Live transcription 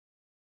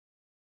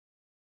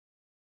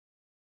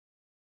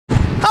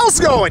How's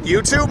it going,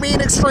 YouTube? Me,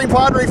 an extreme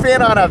Padre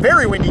fan on a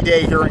very windy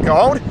day here in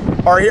Cajon.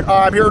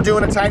 I'm here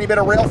doing a tiny bit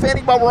of rail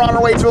fanning, but we're on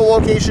our way to a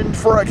location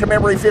for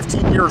commemorate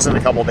 15 years in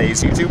a couple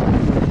days, YouTube.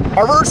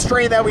 Our first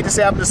train that we just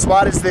happened to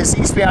spot is this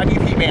eastbound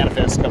UP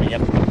manifest coming in.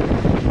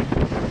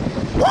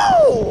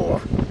 Whoa!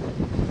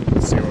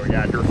 Let's see what we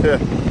got here.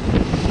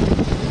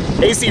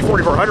 AC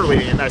 4400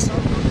 leading in, nice.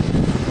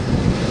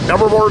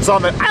 Number boards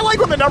on the... I like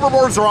when the number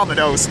boards are on the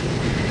nose.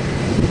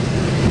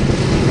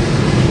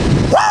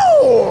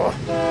 Whoa!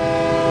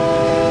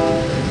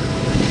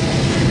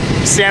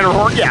 Standard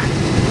horn, yeah.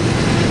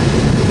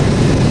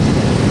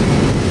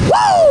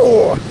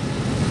 Whoa!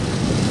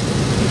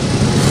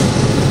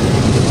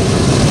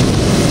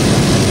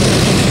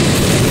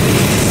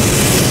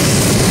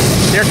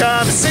 Here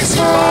comes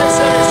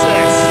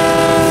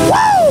 6576.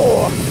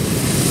 Whoa!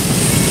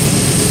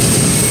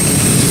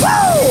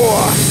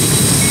 Whoa!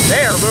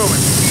 They are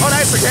moving. Oh,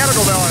 nice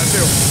mechanical bell on it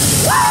too.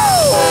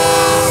 Whoa!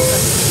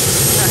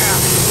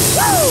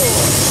 Whoa!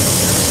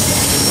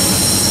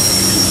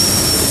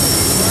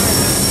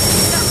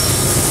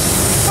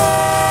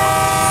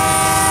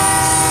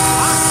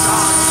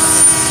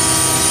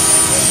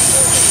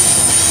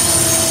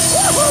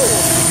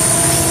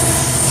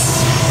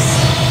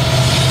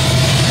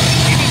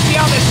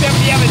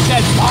 It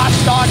says Boss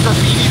Dog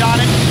graffitied on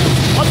it.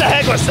 What the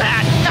heck was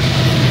that?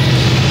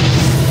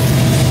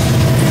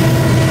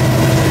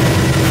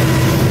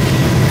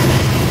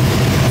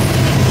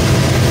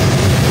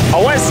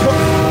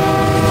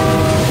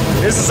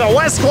 This is a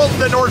West Colton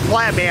to North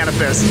Platte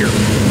manifest here.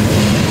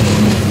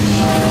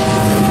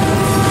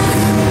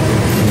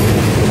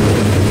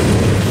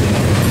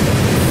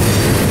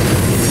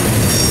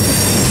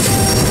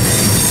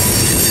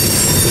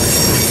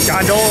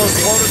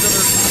 Gondolas loaded to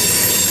their...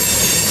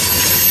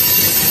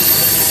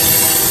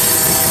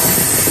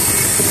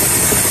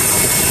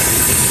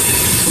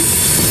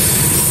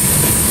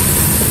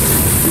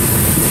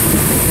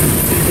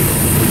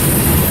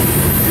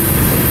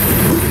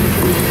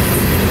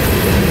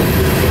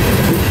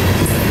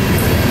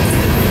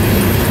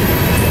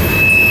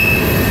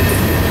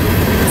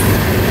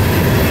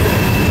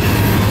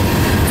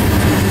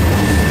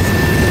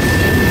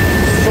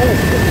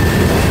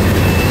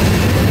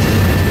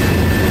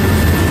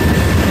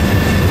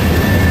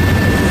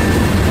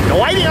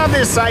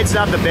 This side's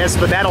not the best,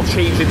 but that'll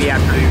change in the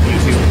afternoon,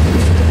 YouTube.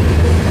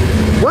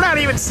 We're not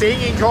even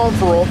staying in Cajon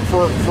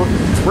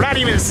we're not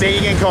even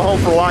staying in Cajon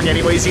for long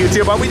anyways,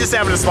 YouTube, but we just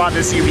happened to spot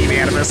this UV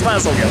manifest. Might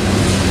as well go.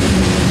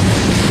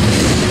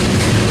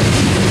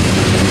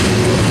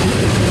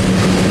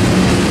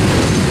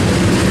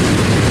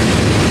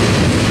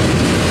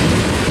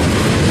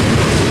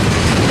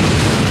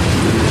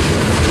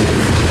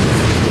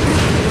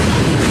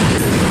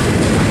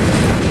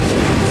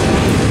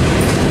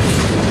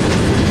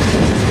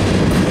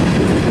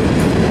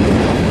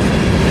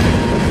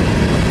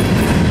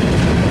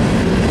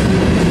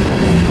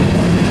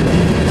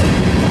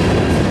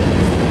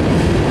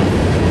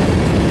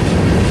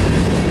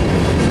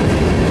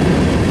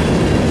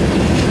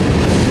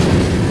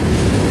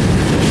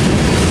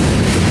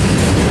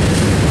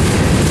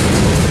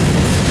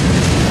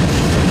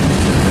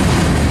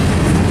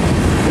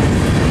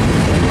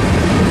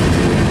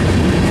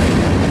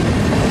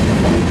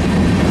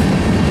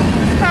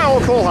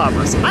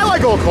 I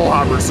like old coal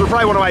hoppers. They're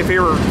probably one of my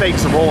favorite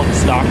things to roll in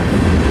stock.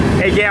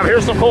 Hey, Gam,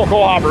 here's some coal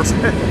hoppers.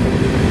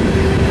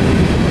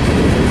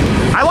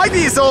 I like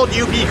these old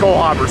UP coal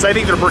hoppers. I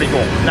think they're pretty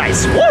cool.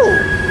 Nice. Woo!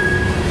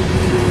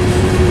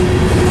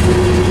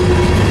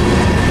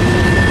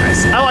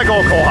 Nice. I like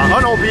old coal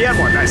hoppers. Oh, no, BN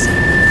one. Nice.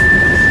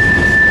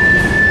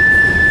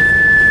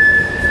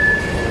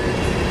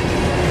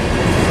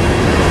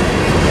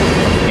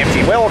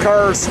 Empty wheel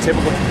cars,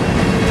 typically.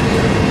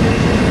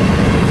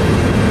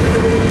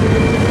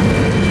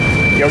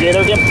 You okay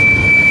there, Jim? Did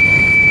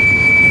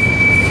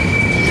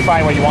you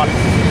find what you wanted?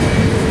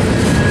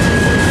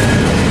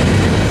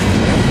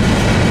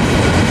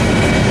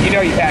 You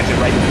know you patched it,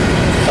 right?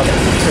 Okay.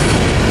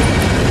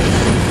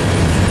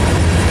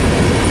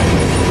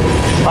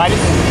 Did you find it?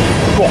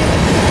 Cool.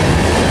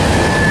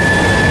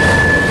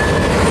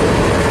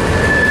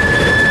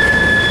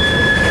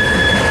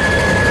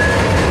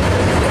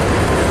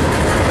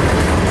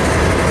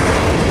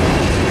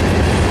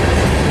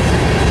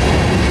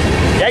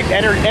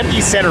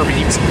 Empty center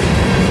beams.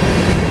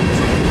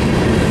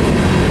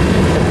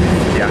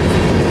 Yeah.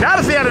 Not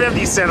a fan of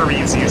empty center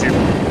beams, YouTube.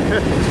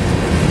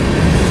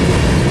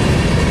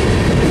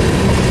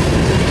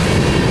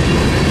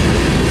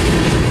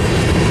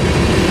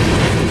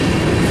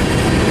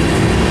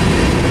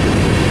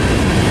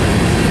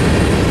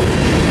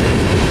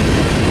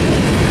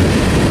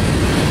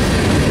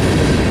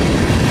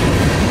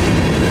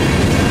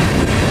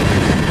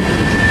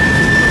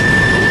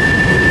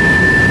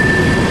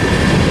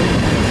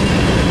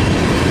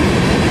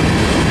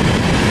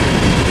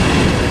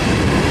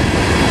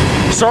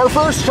 So our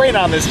first train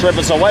on this trip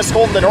is a West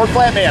Colton to North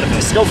Platte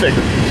manifest. Go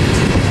figure.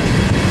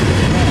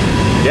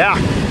 Yeah.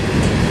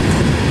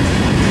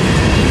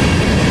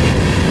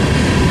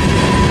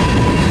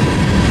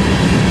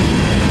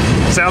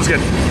 Sounds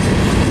good.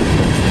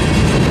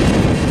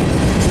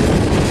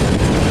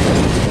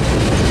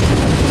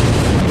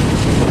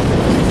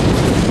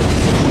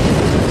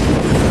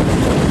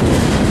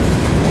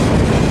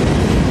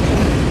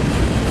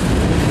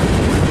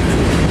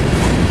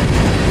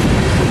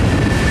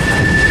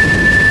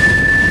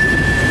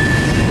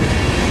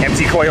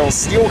 Empty coil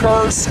steel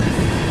cars.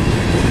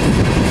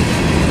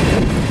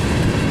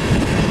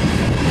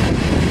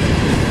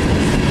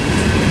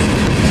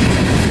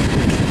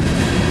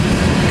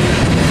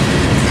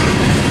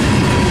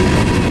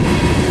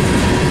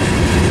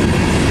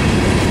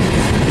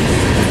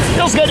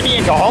 Feels good to be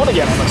in Cajon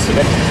again on this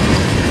today.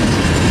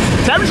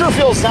 Temperature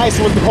feels nice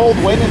with the cold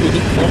wind and the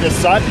heat and the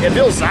sun. It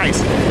feels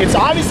nice. It's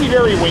obviously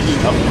very windy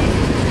though.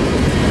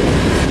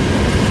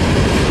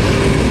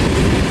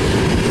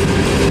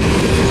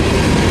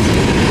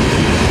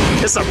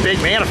 This is a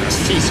big manifest,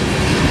 jeez.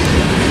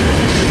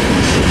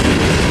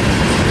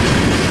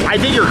 I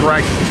think you're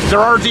correct. There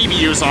are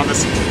DBUs on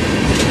this.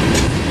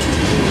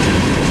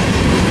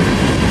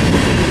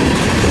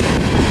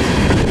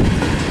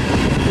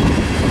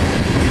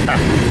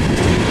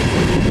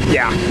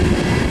 Yeah.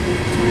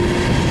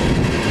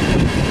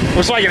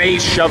 Looks like an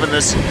ace shoving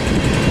this.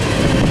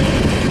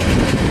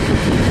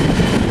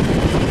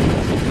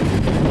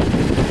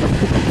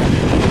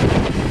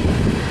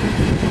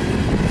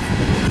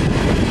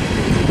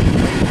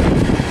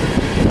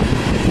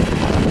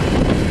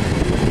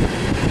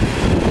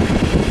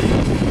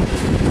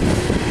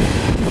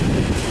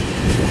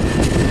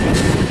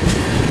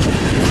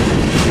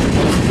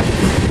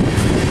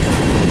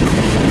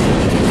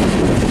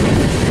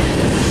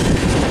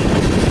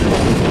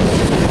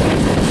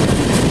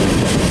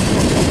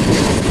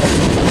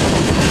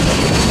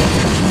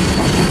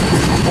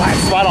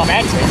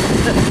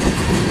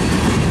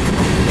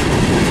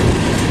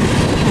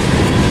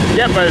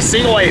 Yep, but a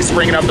single ace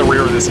bringing up the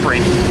rear of this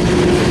train. Up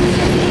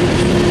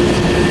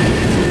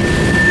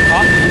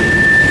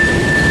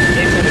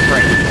into the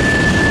train.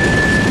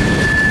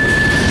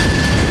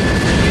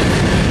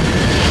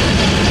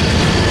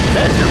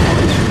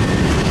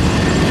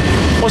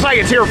 Looks like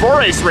a tier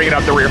 4 ace bringing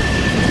up the rear.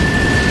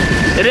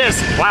 It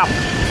is. Wow.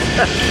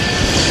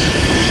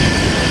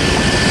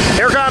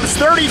 Here comes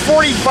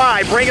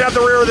 3045 bringing up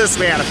the rear of this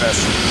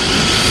manifest.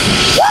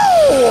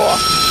 Woo!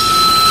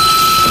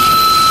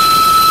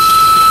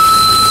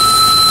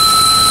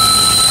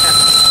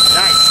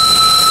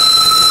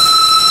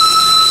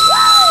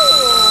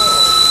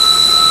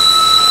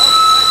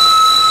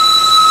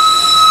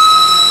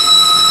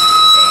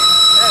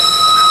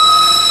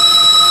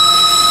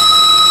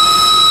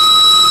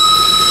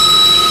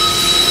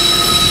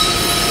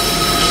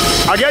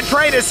 A good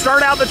train to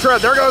start out the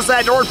trip. There goes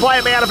that North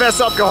Platte manifest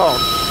up Cajon.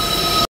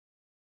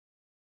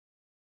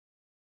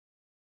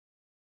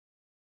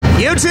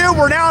 YouTube,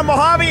 we're now in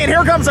Mojave, and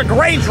here comes a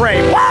grain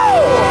train.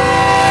 Whoa!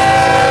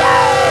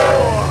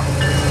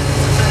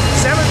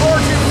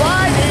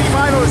 7425,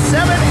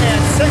 8507,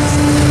 and 6.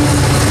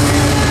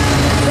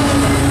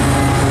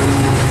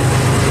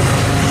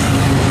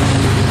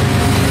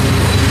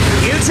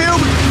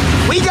 YouTube,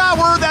 we got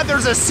word that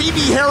there's a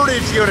CB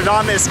Heritage unit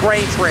on this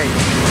grain train.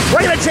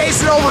 We're gonna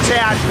chase it over to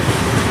Tehachapi.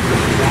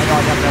 I know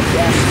I got enough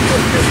gas.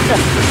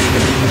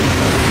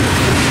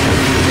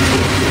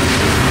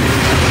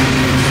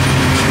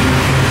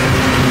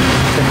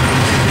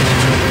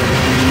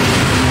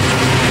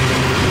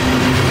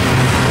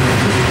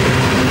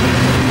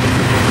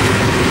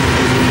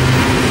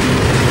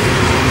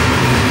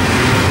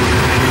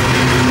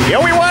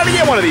 Yeah, we wanted to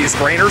get one of these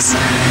grainers.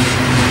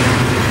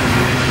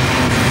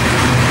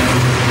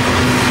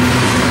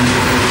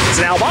 It's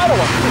an Albino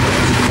one.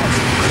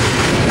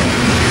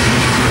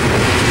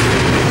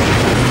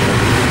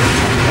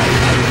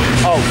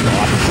 Oh,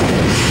 God.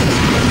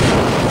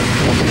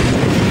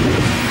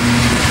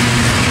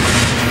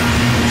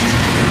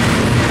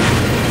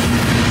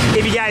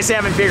 If you guys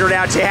haven't figured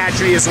out,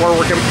 Tehachapi is where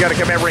we're going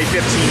to commemorate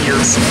 15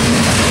 years.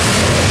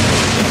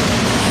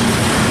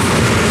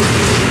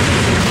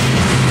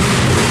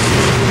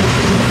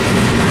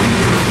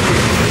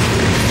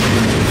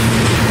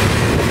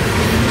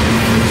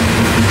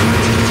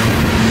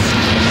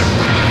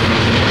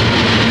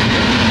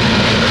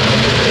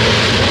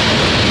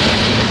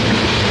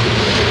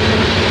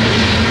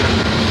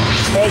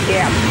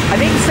 Yeah, I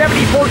think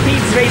 7014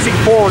 is facing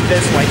forward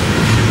this way.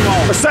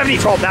 Oh. Or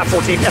 7012, not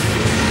 14.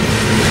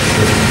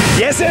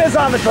 Yes, it is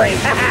on the train.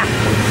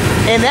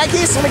 In that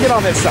case, let me get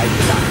on this side.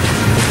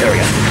 There we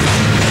go.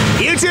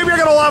 YouTube, you're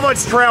gonna love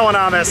what's trailing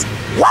on this.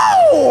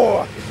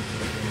 Whoa!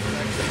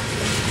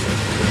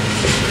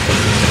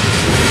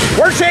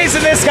 We're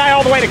chasing this guy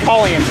all the way to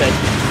Caliente.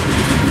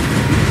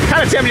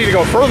 Kind of tempting to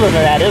go further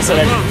than that, isn't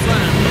it?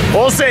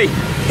 We'll see.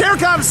 Here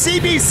comes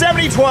CB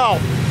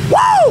 7012.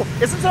 Woo!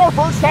 Is this our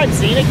first time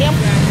seeing it, Kim?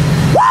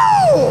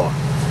 Woo!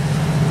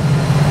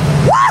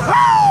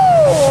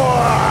 Woohoo!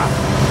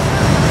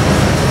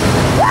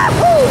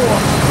 Woohoo!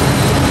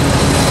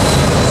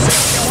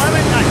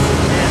 611, nice.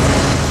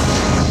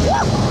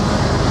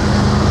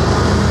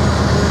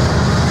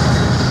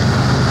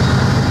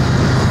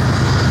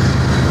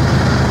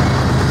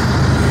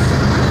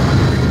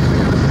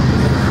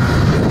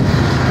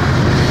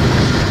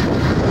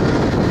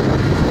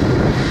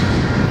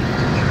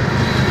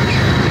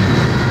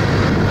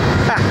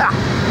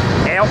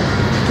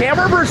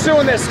 We're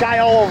pursuing this guy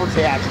all over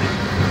Tehachapi.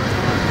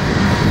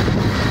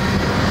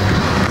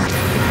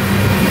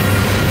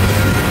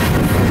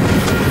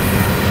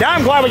 Now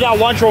I'm glad we got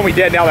lunch when we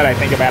did, now that I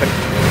think about it.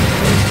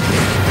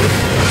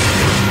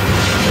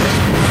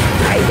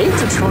 I hate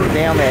to turn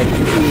down that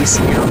UPS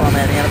here on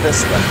that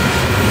Anubis, but...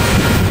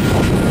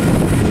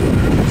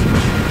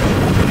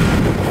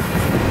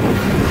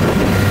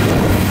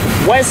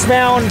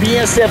 Westbound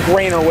BSF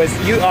Grainer with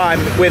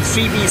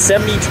CP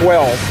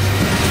 7012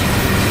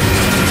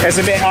 as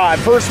a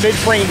first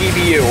mid-train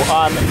DBU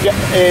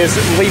is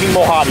leaving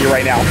Mojave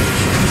right now.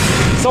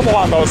 Something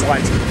along those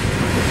lines.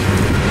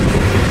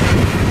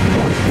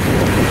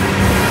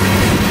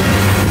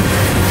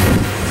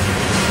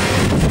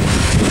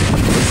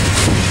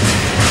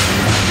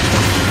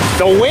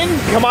 The wind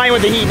combined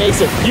with the heat makes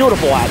it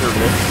beautiful out here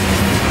today.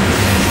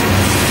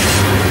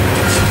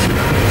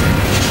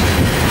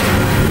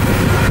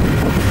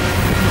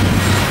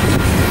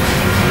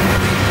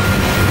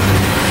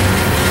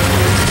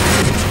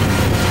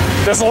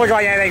 Doesn't look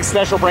like anything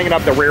special bringing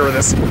up the rear of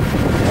this.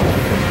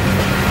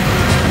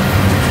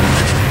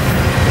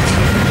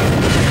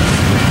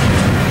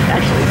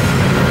 Actually,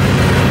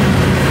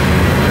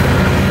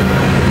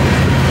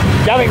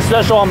 nothing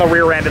special on the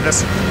rear end of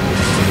this.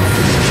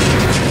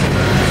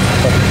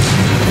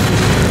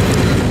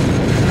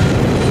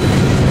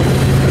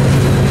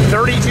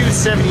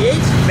 $32.78.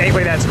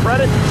 Thankfully, that's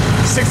credit.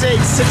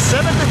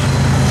 6867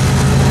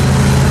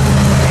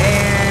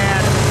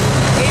 and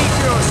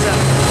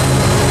 8207.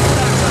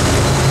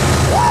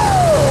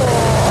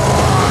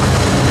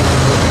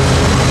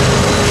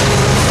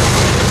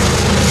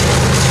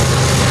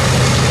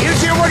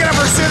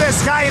 Pursue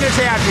this guy into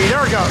Tehachapi.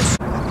 There it goes.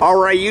 All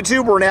right,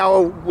 YouTube, we're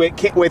now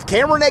with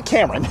Cameron at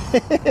Cameron.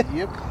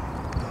 Yep.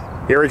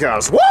 Here he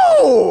goes.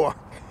 Whoa!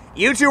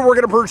 YouTube, we're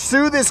going to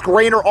pursue this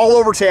grainer all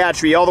over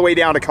Tehachapi, all the way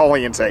down to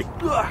Caliente.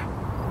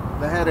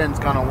 The head end's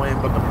kind of lame,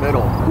 but the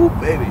middle, ooh,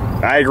 baby.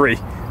 I agree.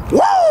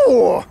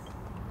 Whoa!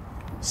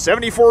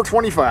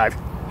 7425.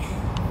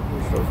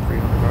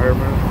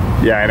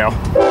 Yeah, I know.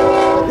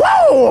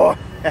 Whoa!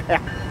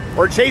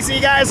 We're chasing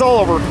you guys all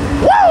over.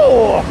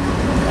 Whoa!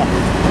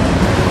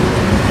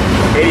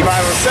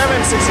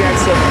 8507,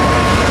 6970.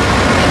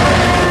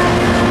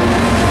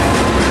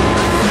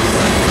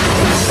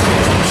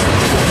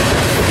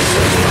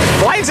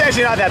 The line's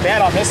actually not that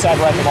bad on this side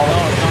right at the moment.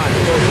 No, it's not.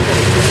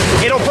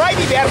 It'll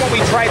probably be bad when we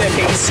try the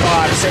base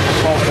signal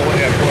 12 a little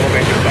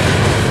bit.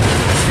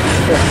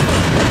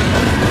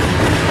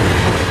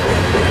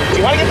 Do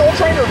you want to get the whole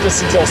train or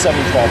just until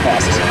 7012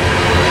 passes?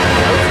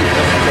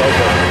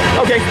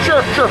 Okay, sure.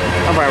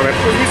 I'm fine with it.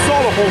 We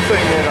saw the whole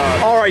thing in...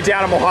 All right,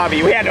 down in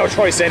Mojave. We had no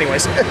choice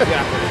anyways.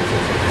 Yeah.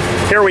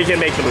 Here we can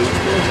make the move.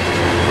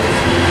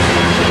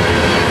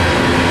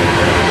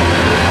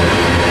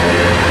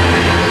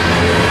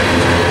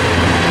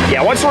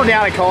 Yeah, once we're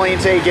down at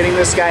Caliente getting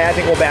this guy, I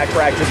think we'll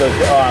backtrack to the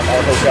our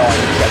hotel.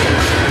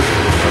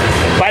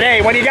 But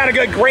hey, when you got a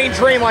good grain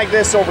train like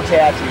this over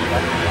Tehachapi, you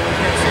know.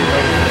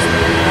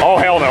 Oh,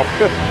 hell no.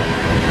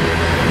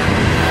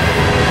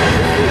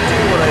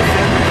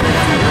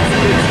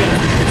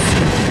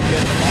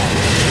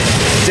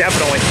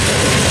 Definitely.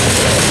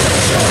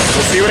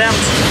 We'll see what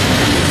happens.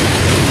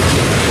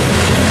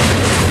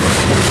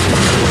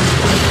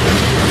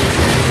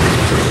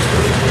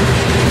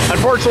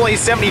 Unfortunately,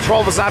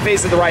 7012 is not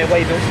facing the right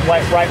way to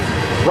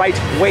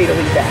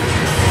lead back.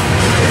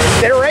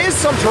 There is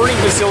some turning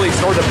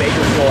facilities north of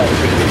Bakersville, I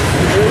think.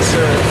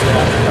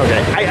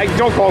 Okay, I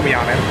don't quote me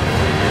on it.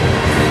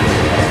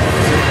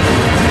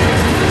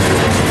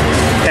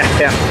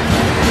 Yeah.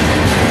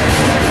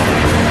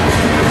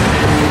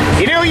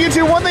 You know,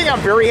 YouTube, one thing I'm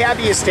very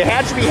happy is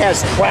Tehachapi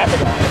has traffic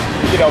on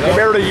it, you know,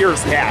 compared to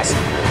years past.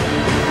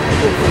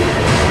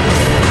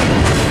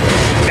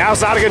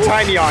 Now's not a good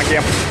time to yawn,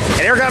 Kim.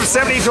 And here comes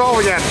 7012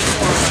 again.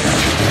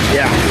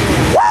 Yeah.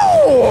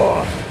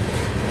 Whoa!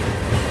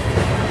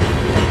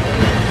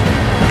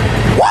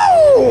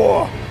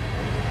 Whoa!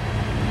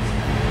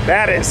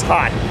 That is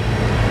hot.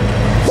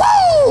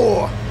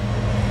 Whoa!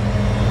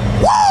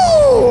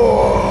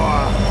 Whoa!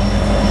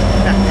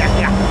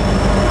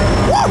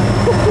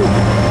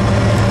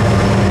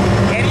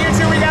 And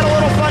YouTube, we got a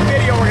little fun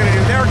video we're gonna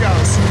do. There it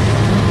goes.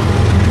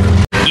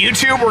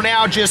 YouTube, we're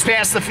now just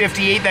past the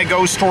 58 that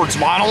goes towards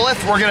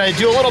Monolith. We're gonna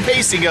do a little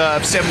pacing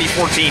of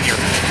 7014 here.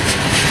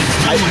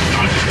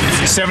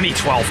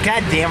 7012.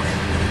 God damn it.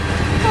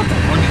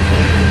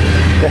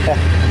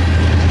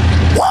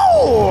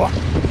 Whoa!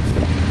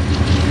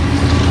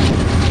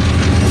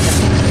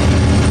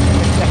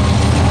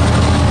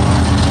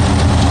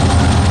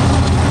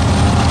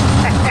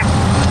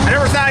 I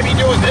never thought I'd be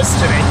doing this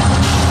today.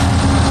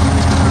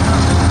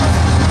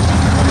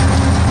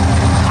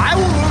 I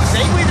will move.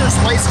 Thankfully, there's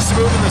places to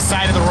move in the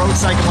side of the road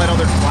so I can let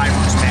other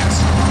drivers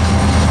pass.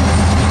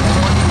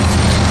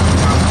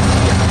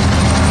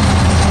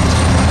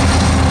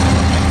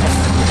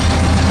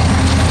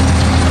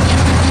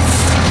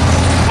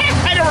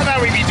 I never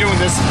thought we'd be doing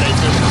this today,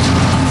 too.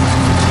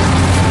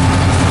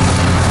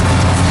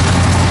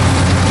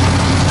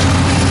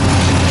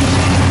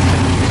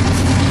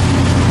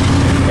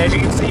 As you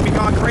can see, we've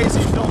gone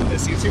crazy filming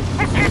this YouTube.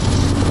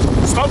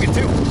 Smoking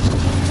too.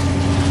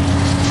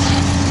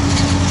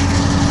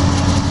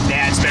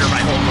 Yeah, it's better if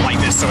I hold it like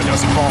this so it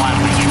doesn't fall out of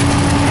my hand.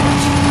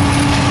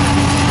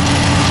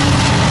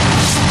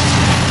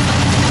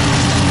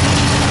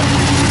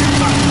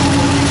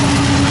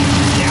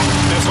 Yeah,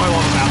 that's what I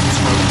love about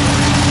this road.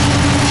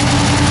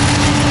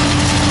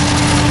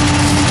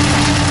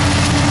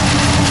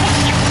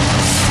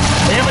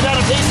 They haven't done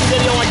a tasting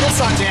video like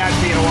this on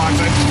Tehachapi in a long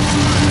time.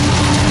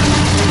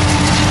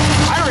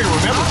 I don't even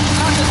remember.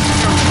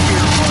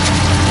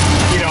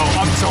 You know,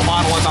 up until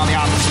Monolith on the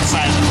opposite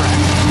side of the track.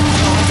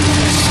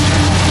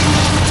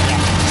 Yeah.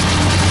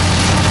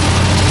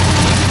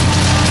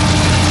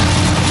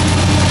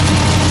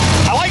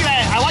 I like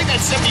that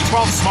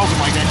 7012 smoking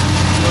like that.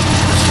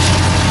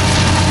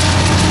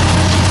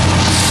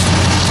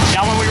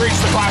 Now when we reach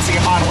the crossing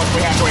of Monolith,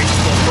 we have to wait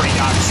until the brain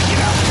obviously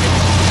get out.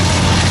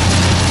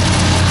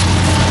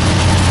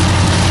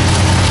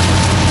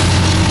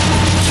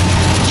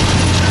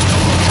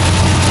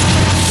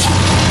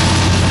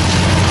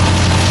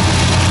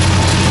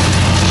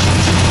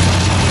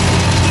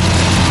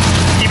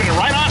 Keeping it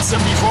right on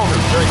 7012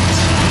 is very good.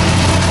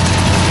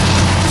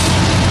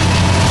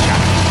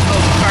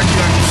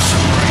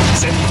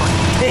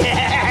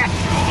 Yeah.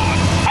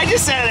 I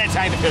just said that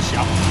time to piss you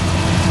off.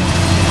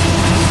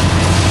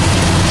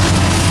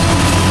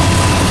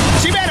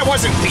 Too bad it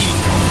wasn't leading.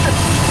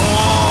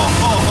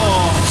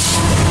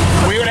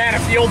 We would have had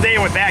a field day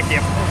with that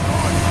gift.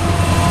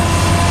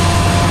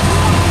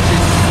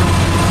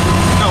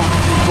 No,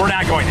 we're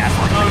not going that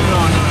far. No.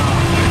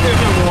 If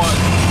it was.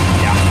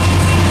 Yeah.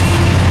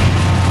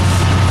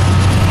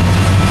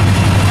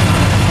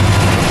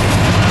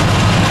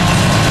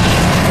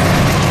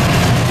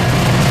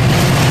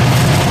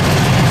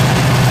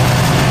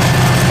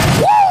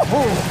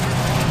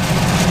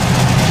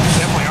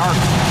 Definitely hard.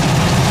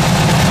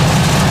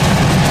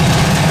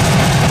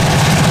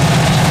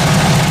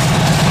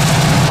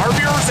 Our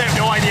viewers have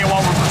no idea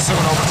what we're pursuing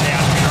over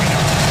Tehachapi right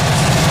now.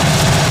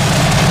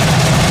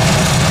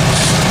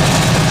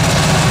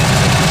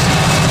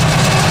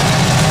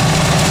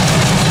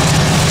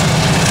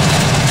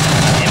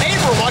 And maybe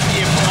we're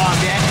lucky if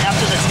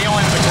after the tail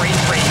end of the grain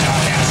train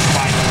passes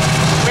by.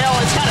 Well,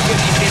 it's kind of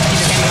 50-50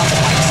 depending on the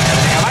bikes and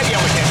everything. I might be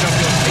able to catch up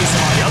to the pace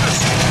on the other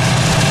side.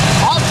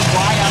 I'll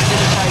try. I'm going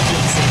to try to do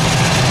the same.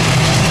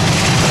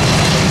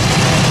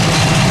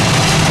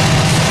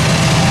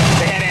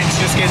 The head end's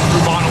just getting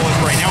through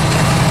Monolith right now.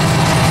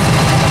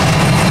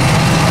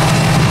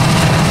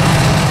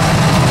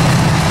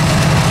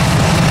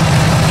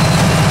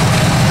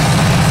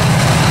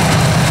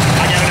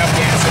 I got enough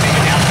gas to make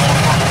it down to all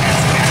the front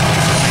gas and back.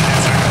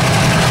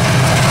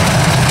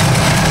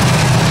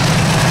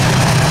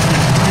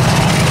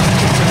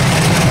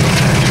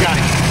 You got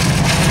it.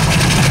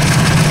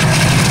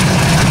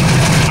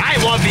 I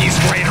love these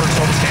graders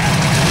over there.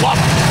 Love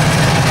them.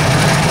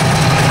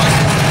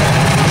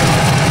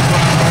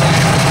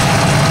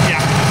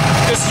 Yeah,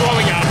 this is what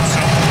we got. So.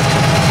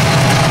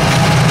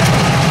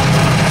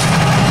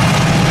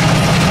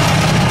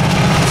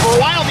 For a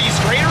while, these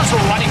graders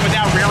were running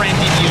without rear end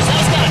DPUs.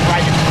 That's kind of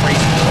driving me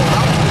crazy.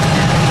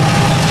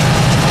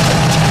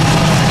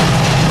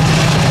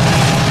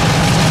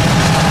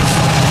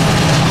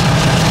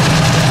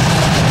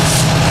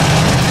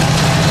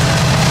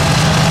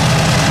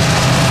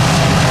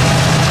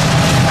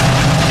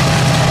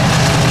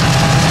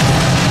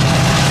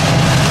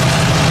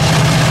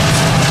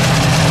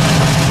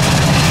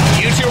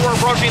 We're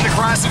approaching the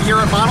crossing here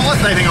at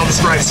Monolith. I think I'll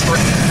just drive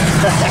straight.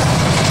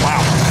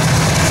 Wow.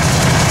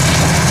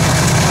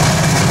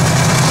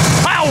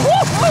 Wow,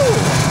 woo-hoo!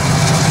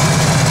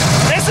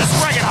 This is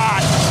friggin'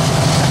 hot.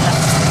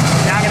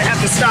 Now I'm gonna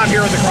have to stop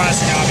here at the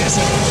crossing,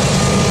 obviously.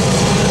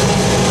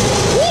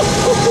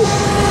 Woo-hoo-hoo!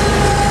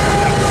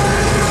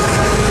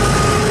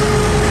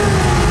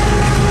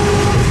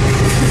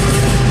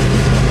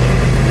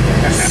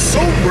 So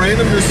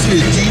random to see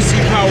a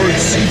DC-powered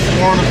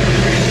C4 on a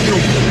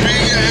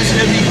big-ass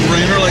heavy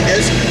grainer like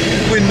this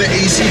when the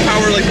AC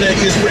power like that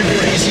is ready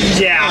for AC.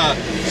 Yeah.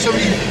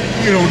 Somebody,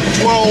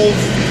 12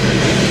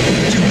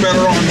 do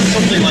better on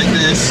something like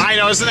this. I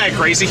know, isn't that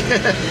crazy?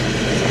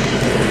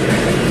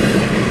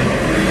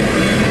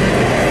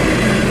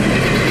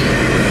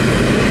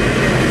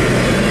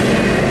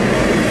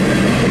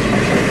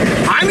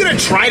 I'm gonna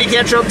try to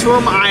catch up to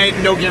him. I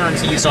no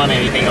guarantees on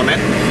anything on that.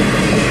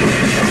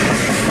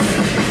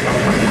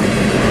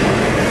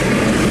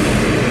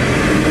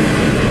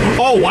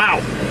 Oh, wow.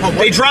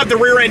 They dropped the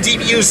rear end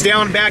DPUs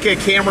down back at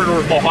Cameron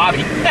or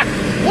Mojave.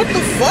 What the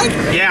fuck?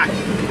 Yeah.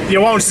 You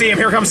won't see him.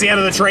 Here comes the end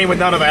of the train with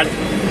none of that.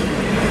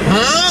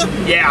 Huh?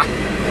 Yeah.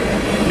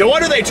 No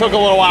wonder they took a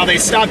little while. They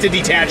stopped to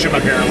detach him,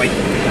 apparently.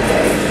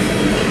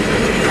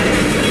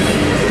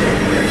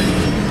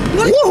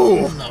 What?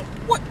 Woo!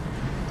 What?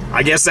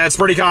 I guess that's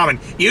pretty common.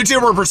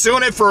 YouTube, we're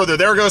pursuing it further.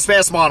 There goes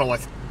past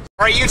Monolith.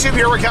 All right, YouTube,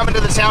 here we're coming to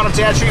the town of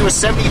Tehachapi with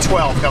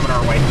 7012 coming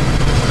our way.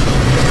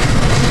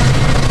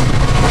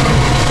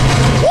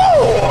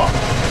 Woo!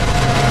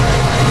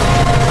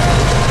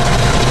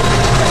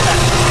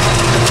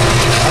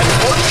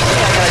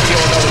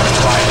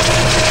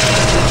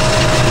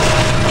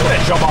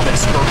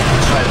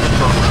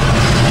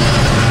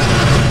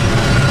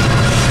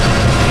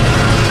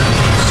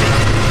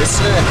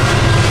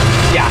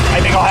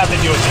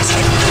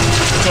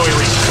 until we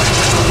reach it.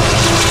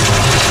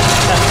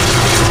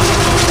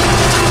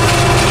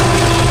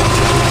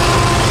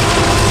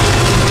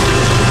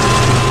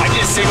 I'm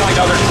just signaling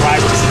other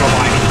drivers to go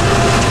by me.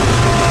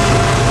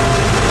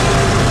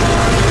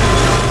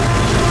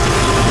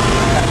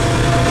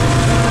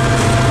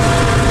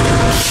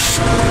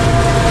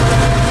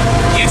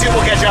 YouTube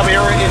will catch up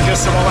here in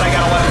just a moment. I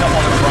gotta let a couple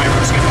other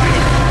drivers get by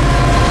me.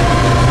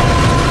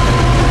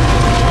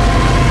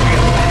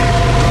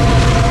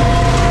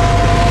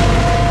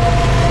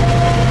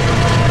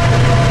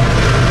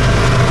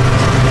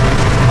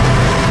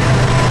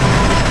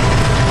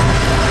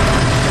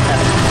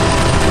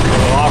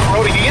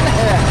 Off-roading again.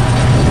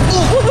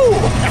 Woohoo!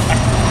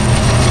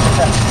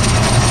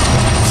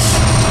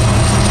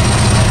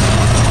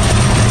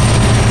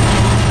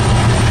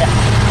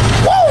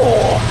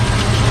 Whoa!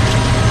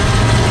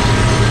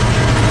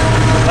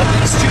 Let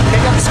these two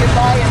pickups get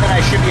by, and then I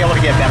should be able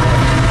to get better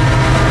with them.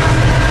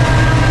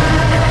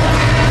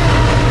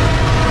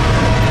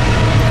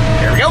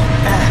 There we go.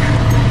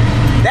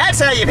 That's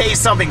how you pay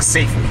something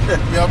safely.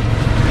 Yep.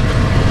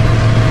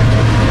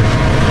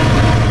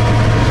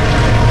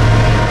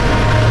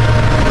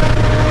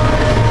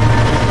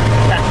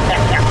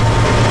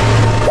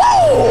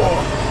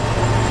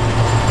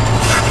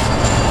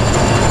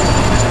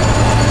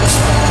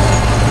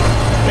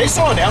 They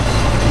slowing down.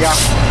 Yeah.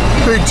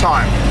 Big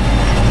time.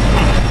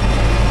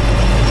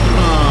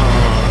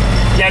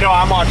 Yeah, no,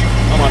 I'm watching.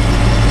 I'm watching.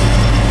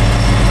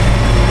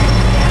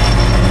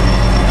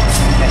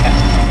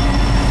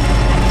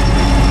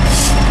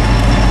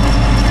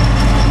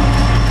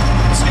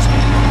 Excuse me.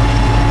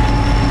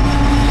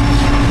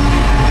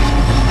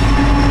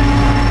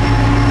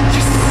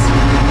 Yes.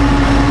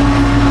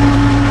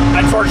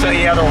 Unfortunately,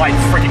 the other light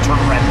freaking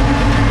turned red.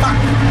 Fuck.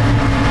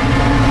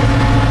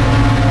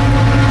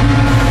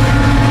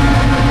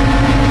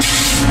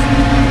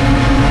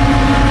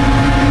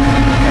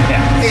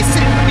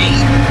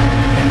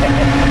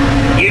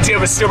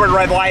 YouTube, a stupid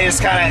red light is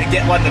kind of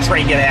letting the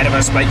train get ahead of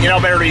us, but you know,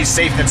 better to be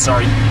safe than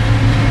sorry.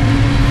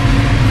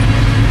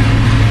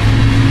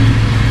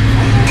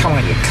 Come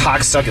on, you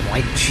cocksucking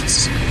light.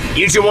 Jeez.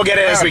 YouTube will get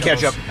it as we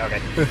catch up.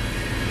 Okay.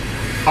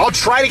 I'll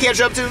try to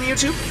catch up to him,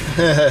 YouTube.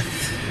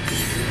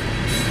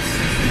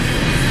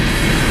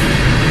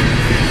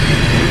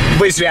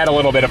 At least we had a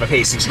little bit of a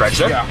pacing stretch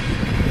there. Yeah.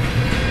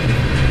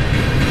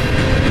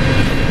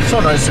 So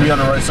nice to be on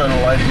the right side of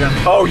the light again.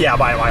 Oh yeah,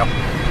 by a mile.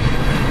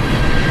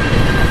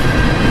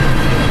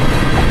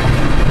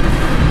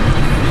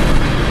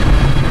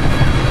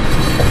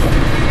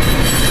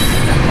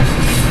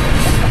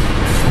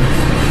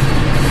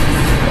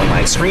 On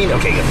my screen?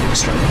 Okay, good.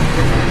 Let's try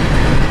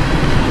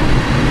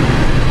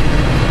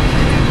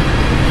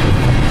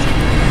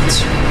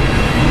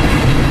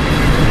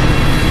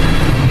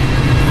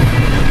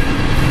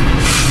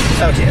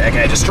okay, that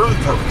guy just turned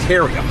perfect.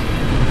 Here we go.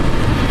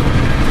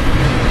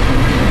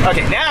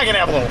 Okay, now I can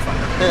have a little fun.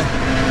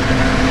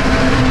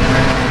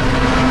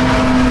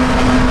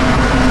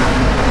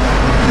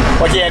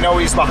 Okay, I know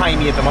he's behind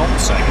me at the moment,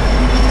 so I can...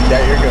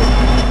 Yeah, you're good.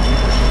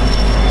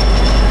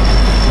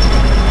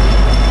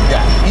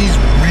 Yeah, he's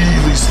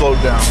really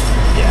slowed down.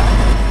 Yeah.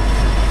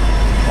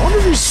 I wonder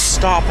if he's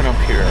stopping up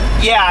here.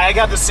 Yeah, I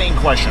got the same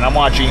question. I'm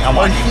watching.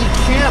 But he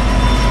can't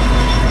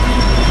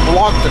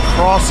block the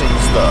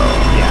crossings, though.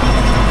 Yeah.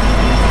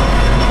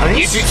 I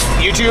mean,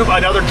 YouTube,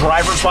 another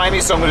driver's behind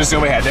me, so I'm going to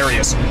zoom ahead. There he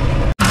is.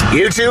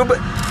 YouTube,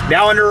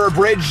 now under a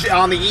bridge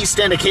on the east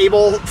end of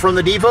Cable from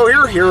the depot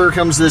here. Here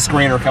comes this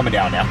grainer coming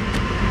down now.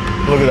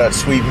 look at that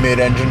sweet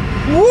mid-engine.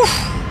 Woof!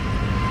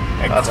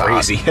 That's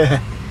crazy.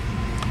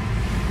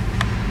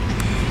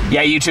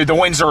 Yeah, YouTube, the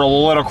winds are a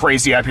little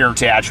crazy up here in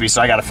Tehachapi,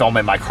 so I got to film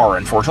in my car,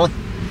 unfortunately.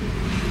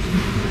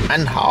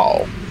 And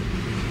how?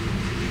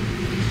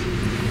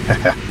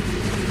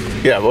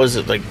 Yeah, what was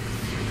it, like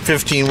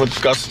 15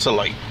 with gusts to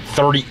like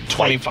 30,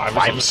 25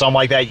 or something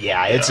like that.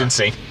 Yeah, it's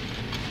insane.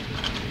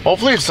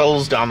 Hopefully it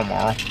settles down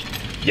tomorrow.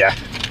 Yeah.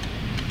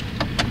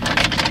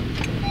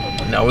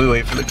 Now we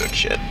wait for the good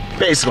shit.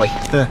 Basically.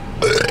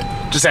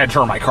 Just had to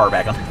turn my car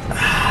back on.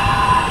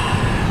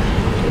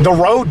 The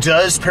road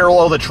does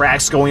parallel the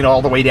tracks going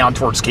all the way down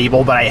towards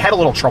Cable, but I had a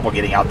little trouble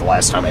getting out the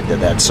last time I did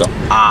that, so.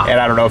 And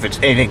I don't know if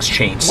anything's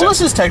changed. Well, this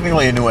is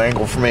technically a new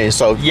angle for me,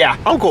 so yeah,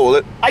 I'm cool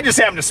with it. I just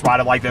happened to spot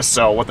it like this,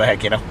 so what the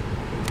heck, you know?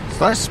 It's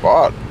a nice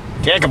spot.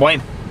 Can't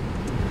complain.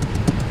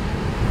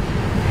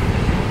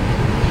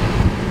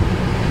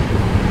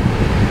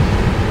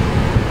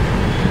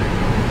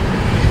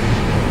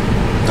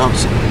 Don't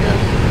see it yet.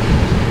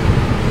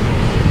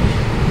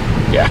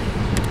 Yeah.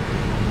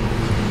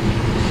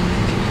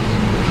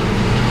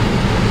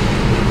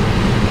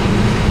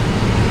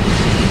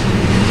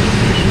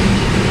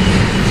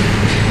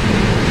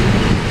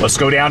 Let's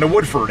go down to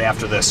Woodford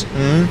after this.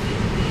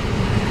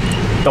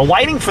 Mm-hmm. The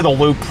lighting for the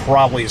loop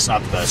probably is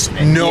not the best.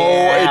 No,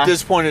 at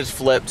this point it's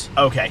flipped.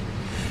 Okay.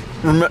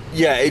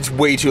 Yeah, it's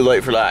way too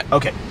late for that.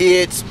 Okay.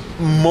 It's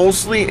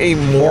mostly a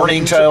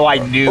morning to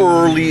like noon.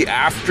 Early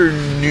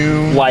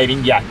afternoon.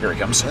 Lighting. Yeah, here it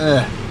comes.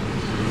 Okay.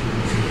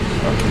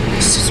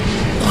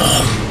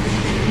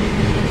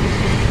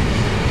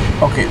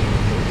 Okay.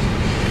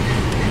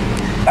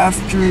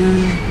 After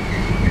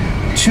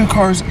 2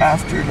 cars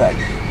after that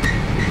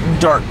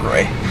dark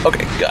gray.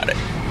 Okay, got it.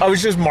 I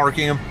was just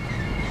marking him.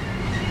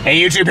 Hey,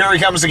 YouTube, here he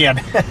comes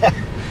again.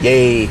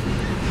 Yay.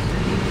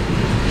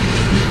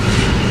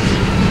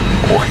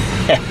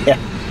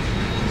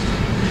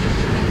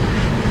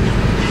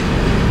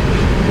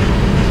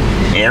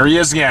 There he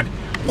is again.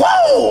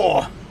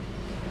 Whoa!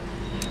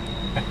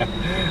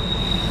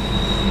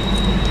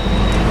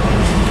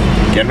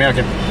 Get me,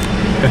 okay.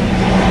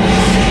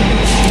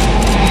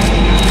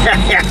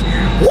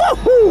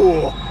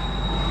 Woohoo!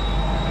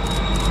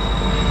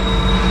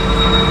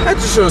 That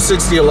just shows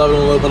 60-11 a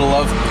little bit of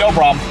love. No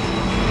problem.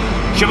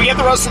 Should we get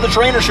the rest of the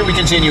train or should we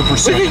continue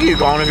pursuing? We can keep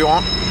going if you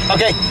want.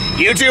 Okay,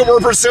 YouTube, we're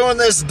pursuing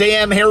this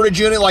damn heritage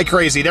unit like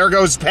crazy. There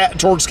goes Pat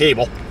towards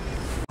Cable.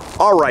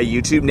 All right,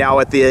 YouTube, now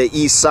at the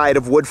east side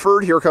of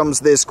Woodford, here comes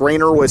this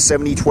grainer with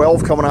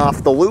 7012 coming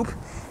off the loop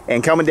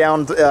and coming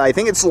down, I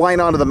think it's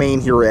line onto the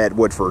main here at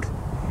Woodford.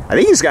 I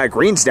think he's got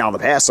greens down the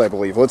pass, I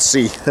believe. Let's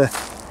see.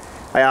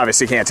 I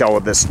obviously can't tell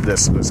with this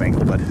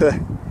angle, but...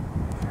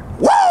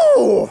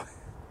 Whoa!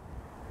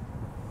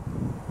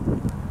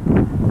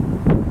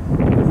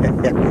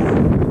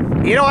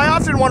 You know, I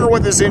often wonder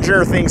what this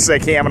engineer thinks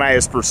that Cam and I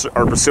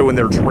are pursuing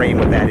their train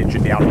with that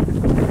engine down.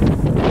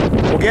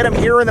 We'll get him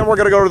here, and then we're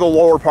going to go to the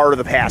lower part of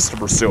the pass to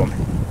pursue him.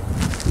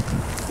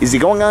 Is he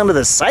going on to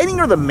the siding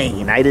or the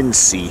main? I didn't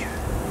see.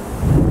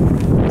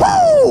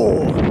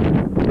 Whoa!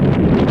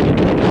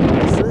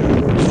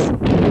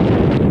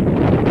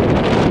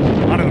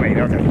 On to the main,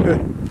 okay.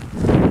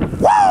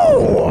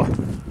 Whoa!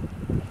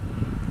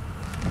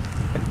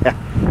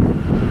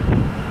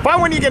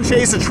 Fun when you can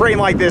chase a train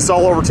like this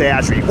all over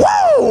Tehachapi.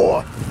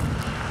 Whoa!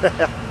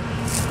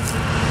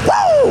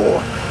 Whoa!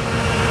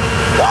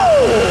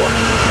 Whoa!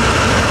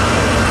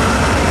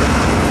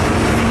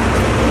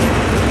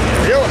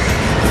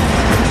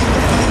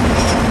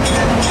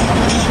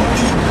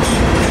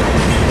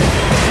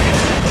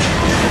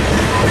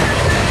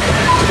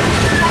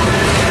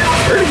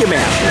 Where did he get me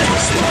after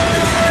this?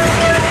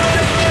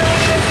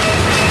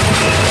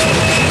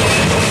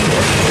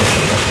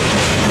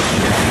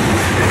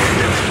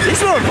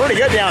 He's moving pretty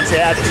good down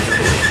Tehachapi.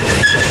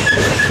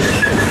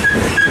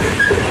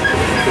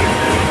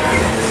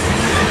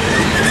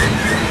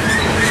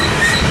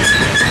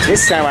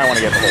 This time I want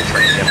to get the whole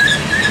train in.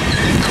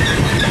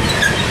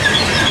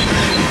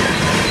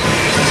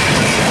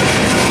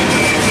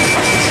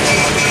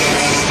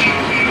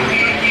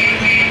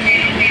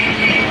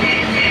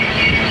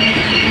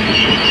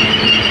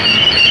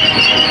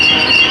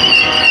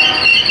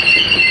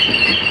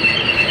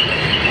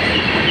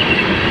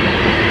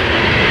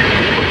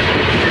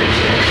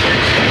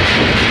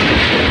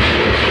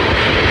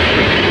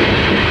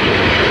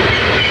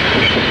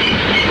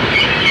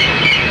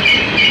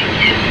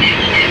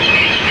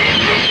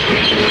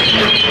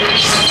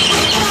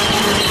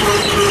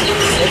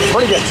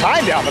 Pretty good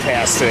time down the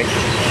pass, too.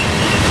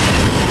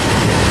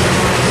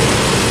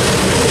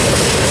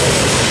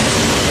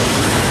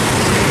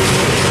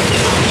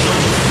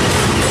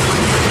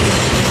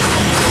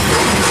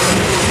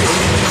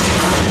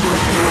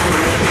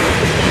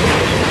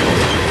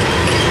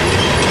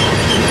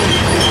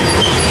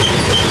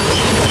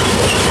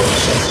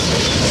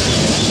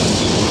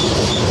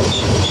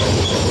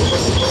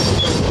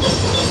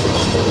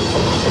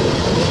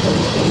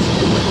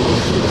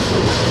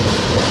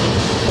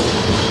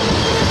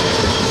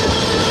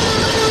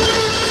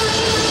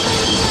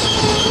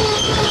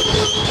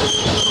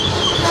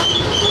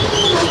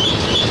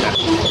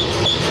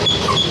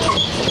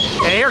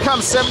 And here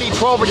comes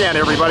 7012 again,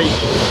 everybody.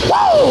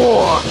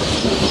 Whoa!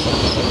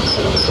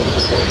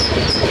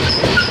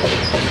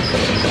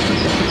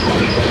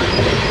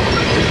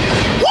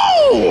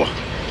 Whoa!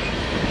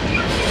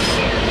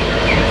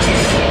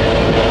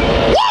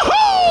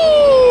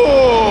 Woohoo!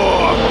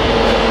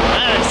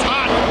 That is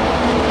hot.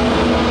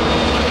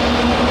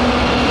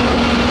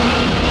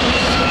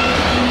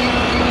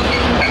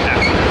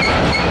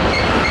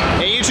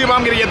 Hey, YouTube,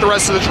 I'm going to get the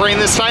rest of the train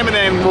this time, and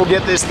then we'll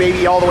get this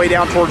baby all the way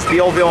down towards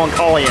Bealville and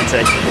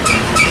Caliente.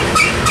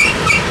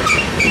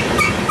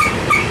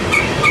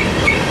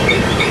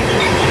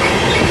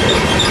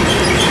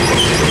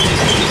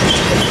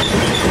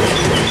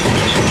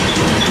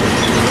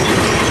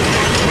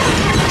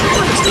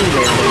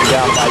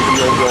 Down by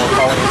Bealville and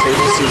Caliente,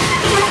 we'll see.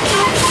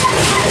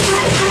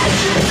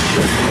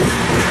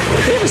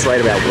 Dave is right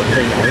about one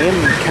thing. I am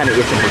kind of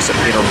itching for some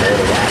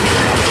intermodal action.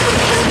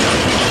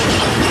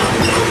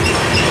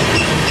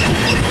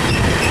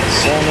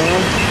 So,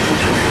 man.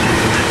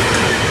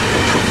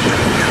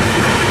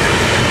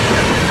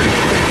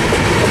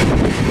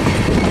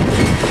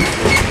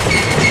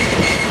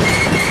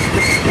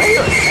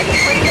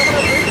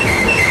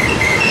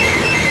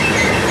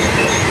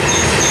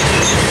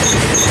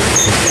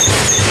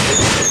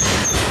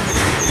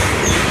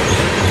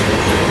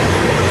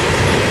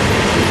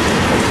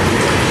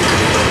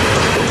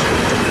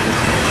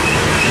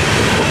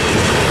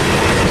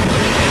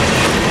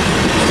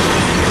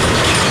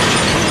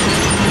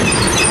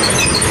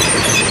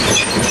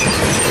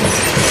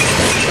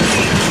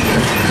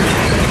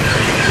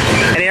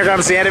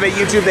 comes the end of it.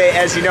 YouTube, they,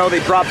 as you know, they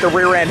dropped the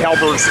rear end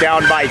helpers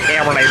down by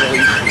Cameron, I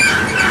believe.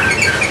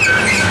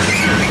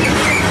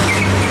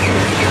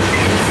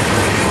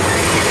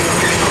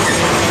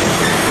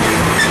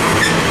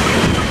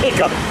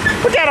 Hiccup.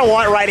 What kind of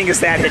riding is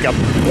that, Hiccup?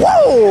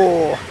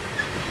 Whoa!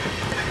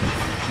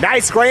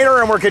 Nice grainer,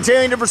 and we're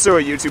continuing to pursue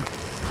it, YouTube.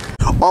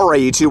 All right,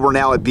 YouTube, we're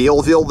now at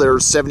Bealville.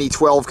 There's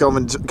 7012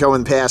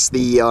 coming past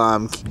the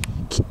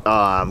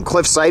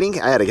cliff sighting.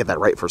 I had to get that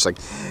right for a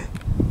second.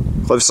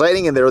 Cliff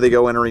sighting, and there they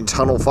go entering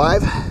Tunnel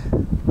 5. Do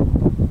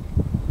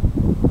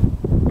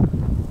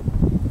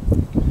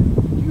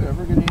you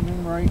ever get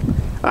anything right?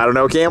 I don't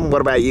know, Cam. What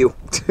about you?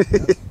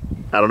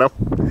 I don't know.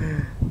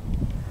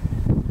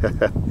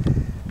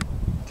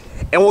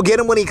 And we'll get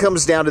him when he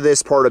comes down to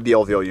this part of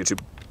Bealville, YouTube.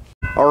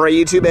 Alright,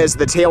 YouTube, as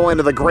the tail end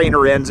of the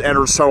grainer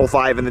enters Tunnel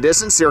 5 in the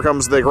distance, here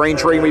comes the grain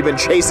train we've been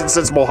chasing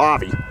since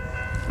Mojave.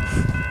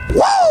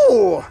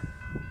 Whoa!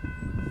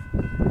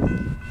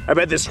 I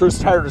bet this crew's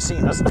tired of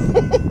seeing us. At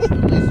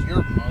least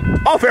you're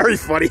mug. Oh, very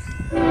funny.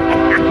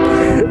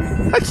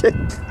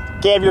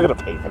 Cam, you're going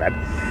to pay for that.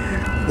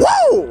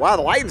 Whoa! Wow,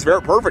 the lighting's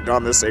very perfect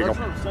on this signal.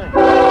 That's what I'm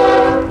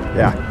saying.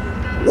 Yeah.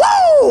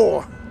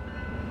 Whoa!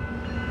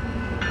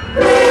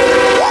 Whoa!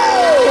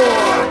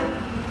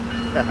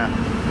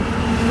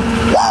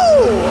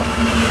 Whoa!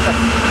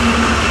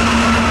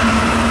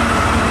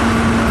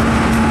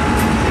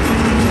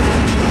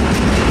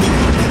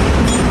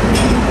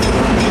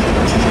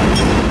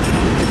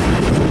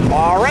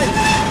 All right.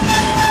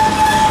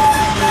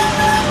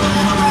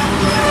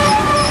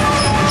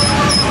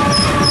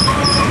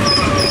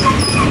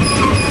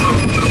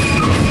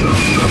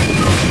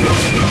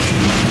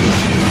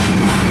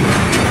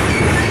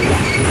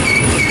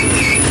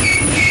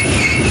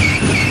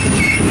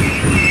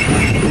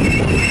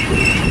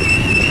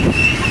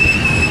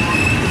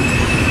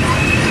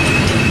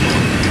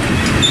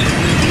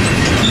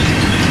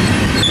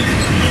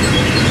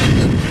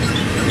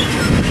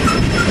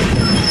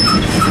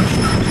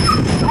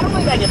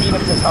 I think I can beat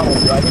him to tunnel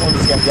too. I think we'll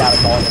just get out of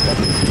calling it.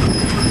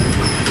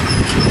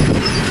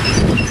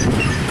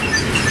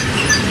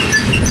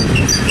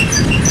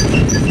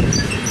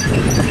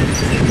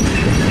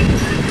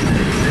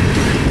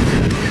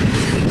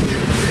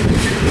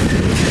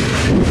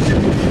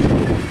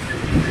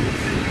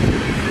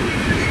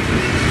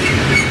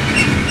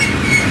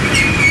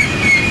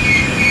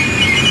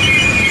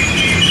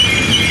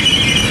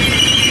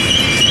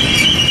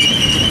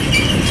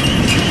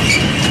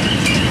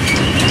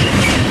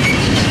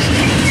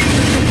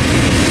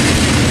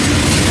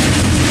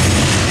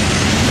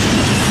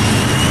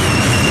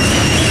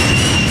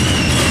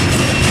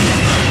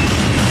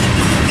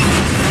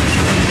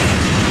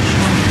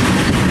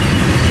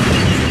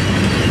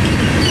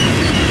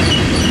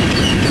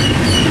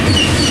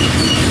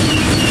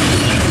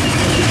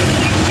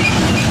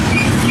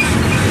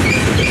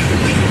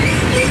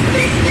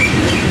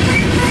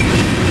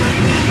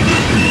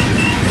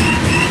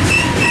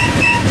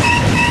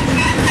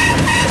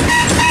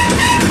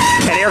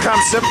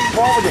 Simple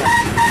 12 again.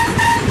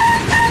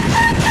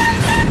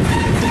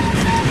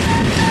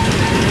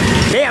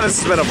 Man, this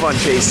has been a fun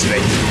chase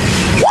today.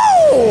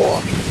 Woo!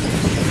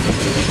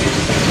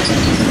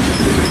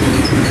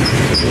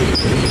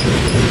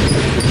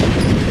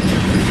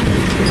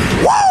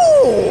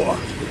 Woo!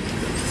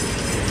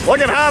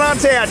 Looking hot on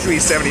Tehachapi,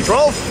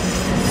 7012.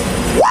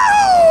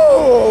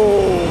 Woo!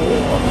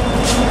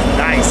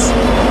 Nice.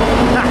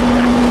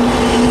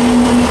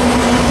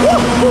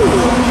 Woo!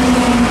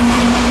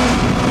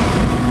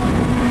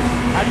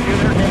 How'd you do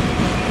there, Nick?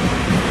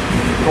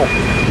 Cool.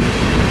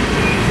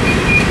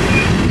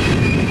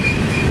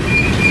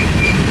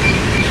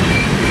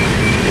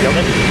 Feel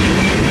it?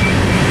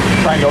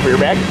 Trying to go over your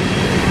bag?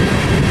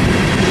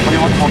 What do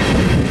you want for?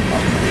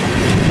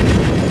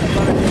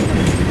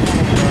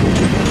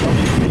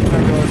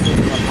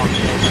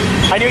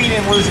 I knew you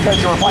didn't lose because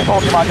you were playing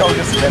Pokemon Go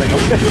just a minute ago.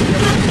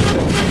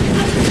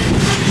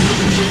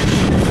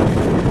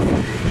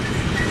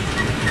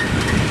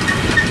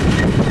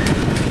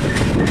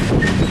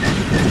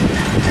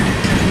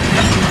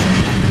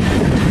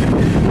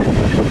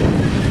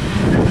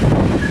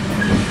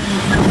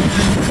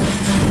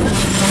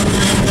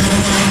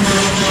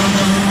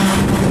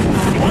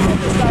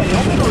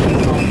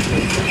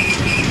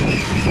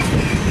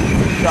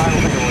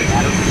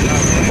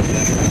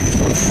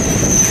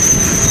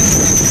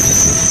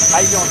 How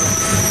you doing?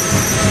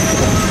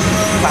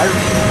 Tired?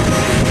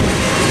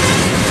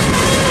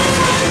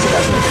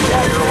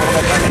 Yeah, you're a little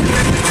bit tired.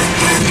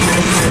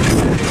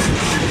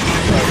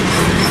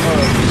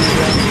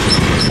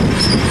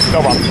 No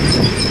problem.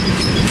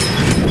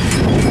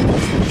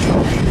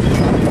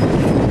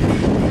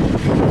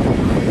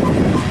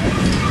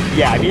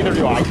 Yeah, neither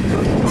do I.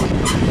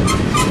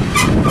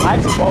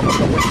 I'm supposed to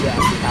go with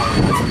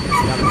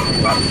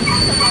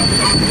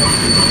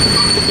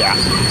yeah.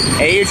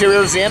 Hey, YouTube,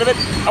 here's the end of it.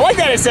 I like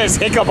that it says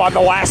hiccup on the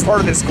last part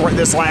of this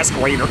last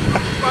grainer.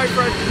 Bye,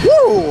 Fred.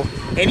 Woo!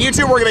 And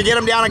YouTube, we're going to get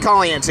him down at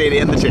Caliente to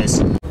end the chase.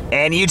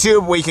 And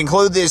YouTube, we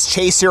conclude this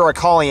chase here at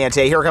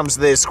Caliente. Here comes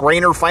this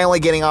grainer finally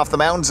getting off the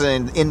mountains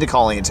and into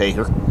Caliente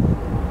here.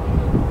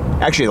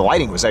 Actually, the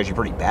lighting was actually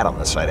pretty bad on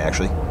this side,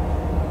 actually.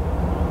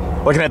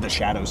 Looking at the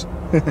shadows.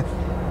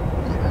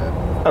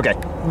 Okay,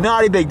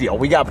 not a big deal.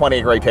 We got plenty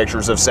of great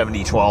pictures of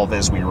 7012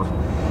 as we were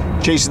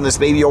chasing this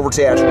baby over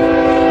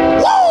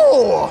Tehachapi.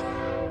 Whoa!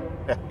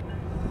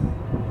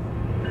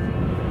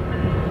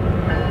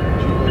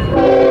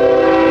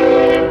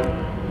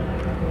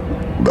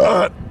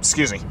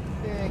 Excuse me.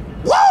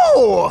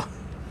 Whoa!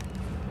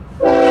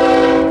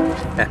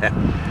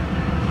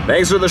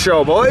 Thanks for the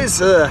show,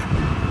 boys. Yeah.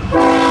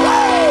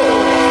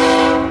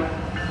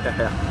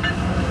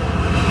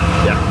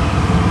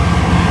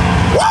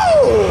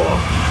 Whoa!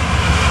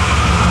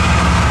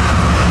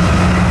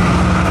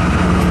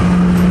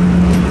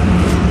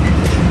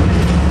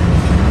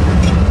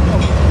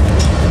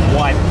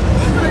 What?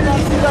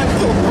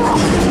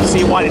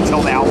 See what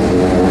until now?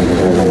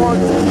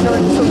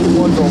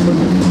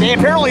 They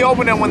apparently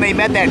opened them when they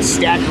met that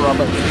stacker up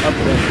there.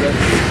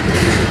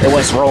 It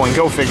was rolling.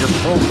 Go figure.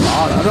 Oh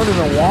God, I don't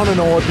even want to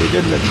know what they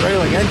did in the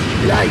trailing engine.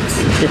 Yikes.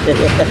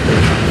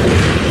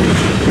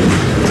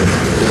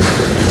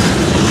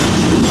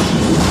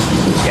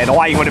 Yeah, the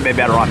lighting would have been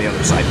better on the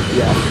other side.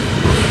 Yeah.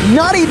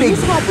 Not a big...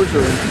 These hoppers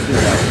are interesting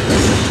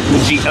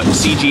though. The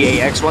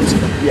CGAX ones?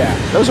 Yeah.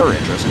 Those are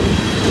interesting.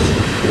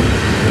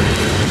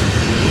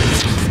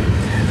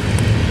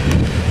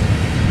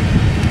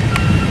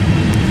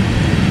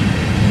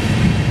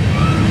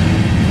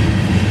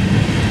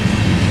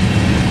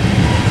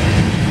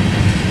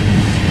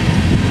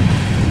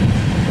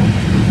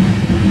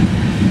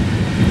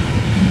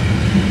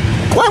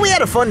 Glad we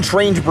had a fun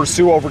train to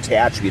pursue over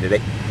Tehachapi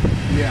today.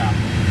 Yeah.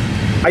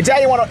 I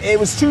doubt you want to. It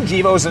was 2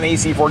 Gevos and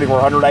AC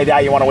 4400. I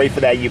doubt you want to wait for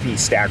that UP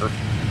stacker.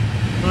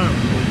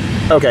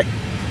 Okay.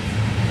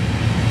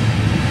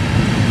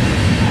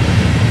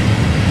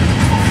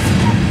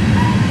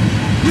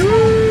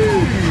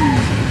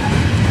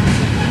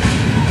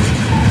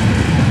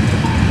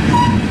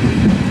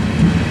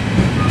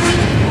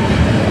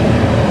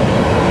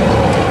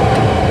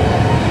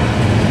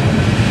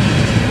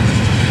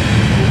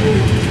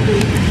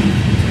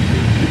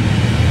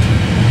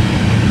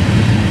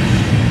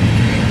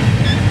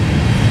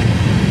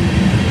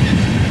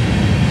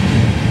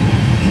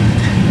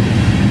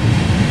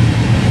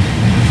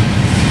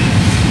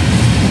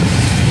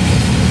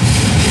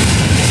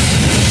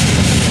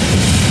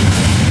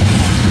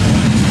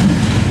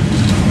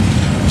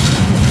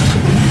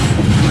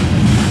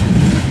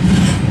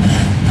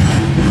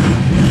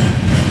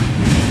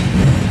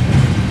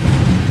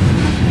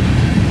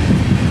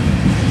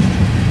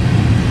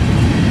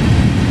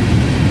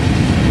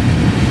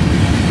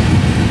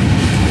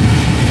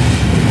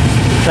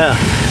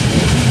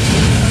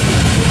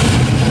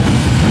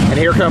 And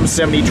here comes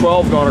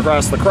 7012 going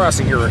across the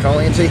crossing here at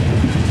Caliente.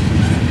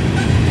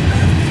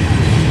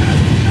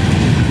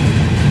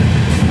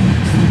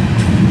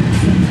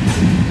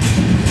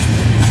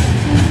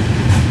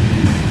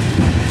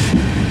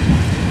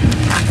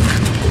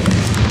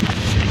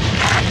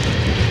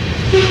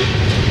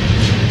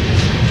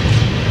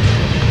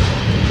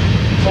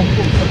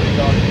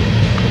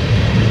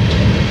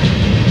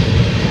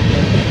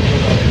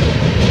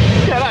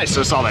 Yeah, nice.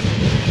 I saw that.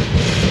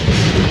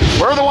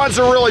 We're the ones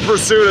who really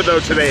pursued it,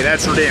 though, today.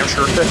 That's for damn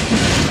sure.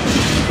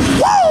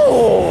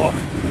 Whoa!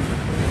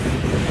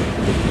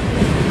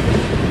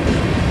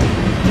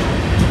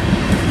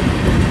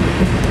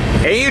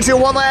 Hey, you two,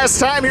 one last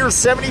time. Here's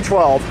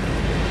 7012.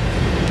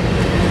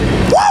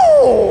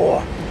 Whoa!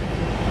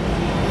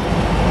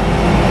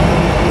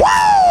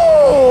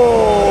 Whoa!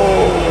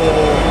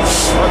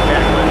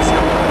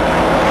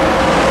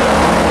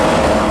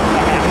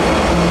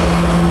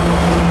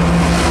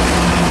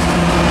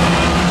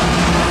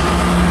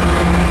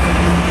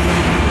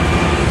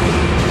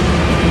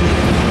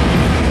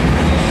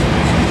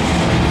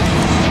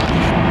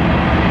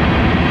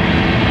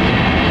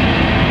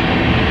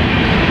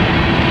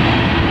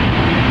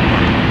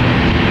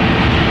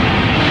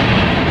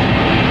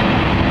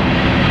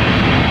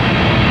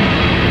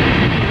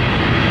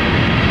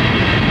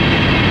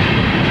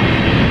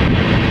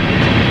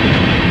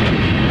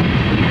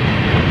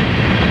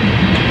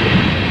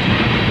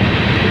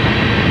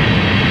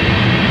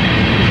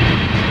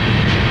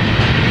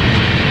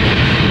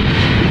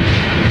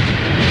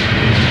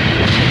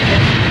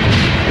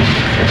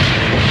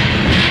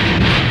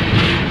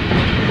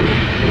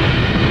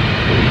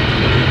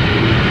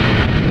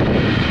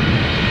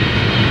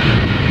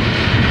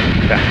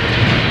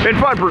 Been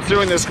fun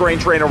pursuing this grain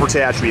train over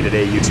Tehachapi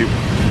today, YouTube.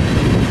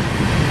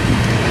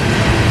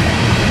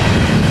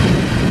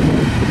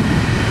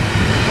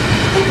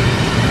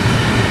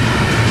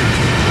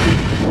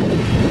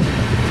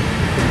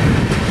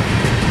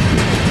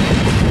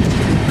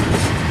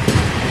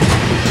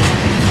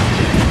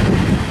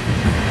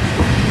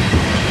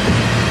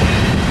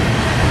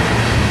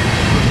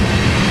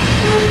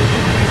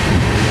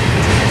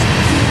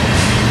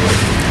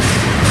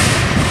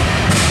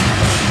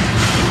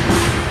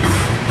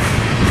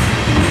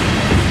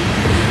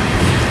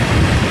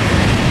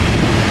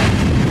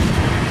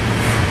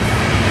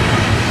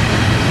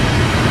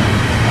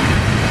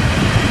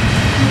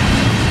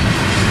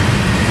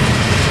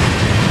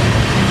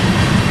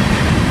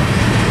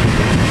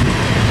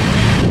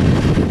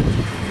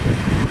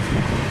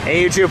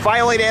 Hey YouTube,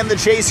 finally to end the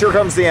chase, here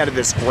comes the end of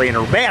this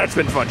grainer. Man, it's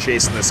been fun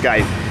chasing this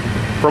guy.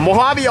 From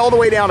Mojave all the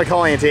way down to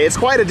Caliente. It's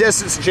quite a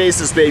distance to chase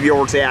this baby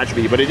over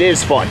Tehachapi, but it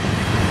is fun.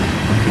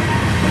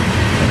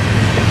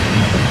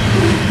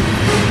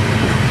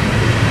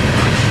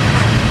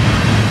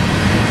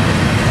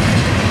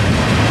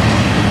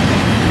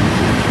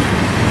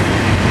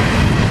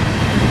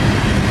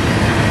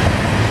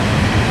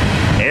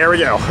 There we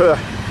go.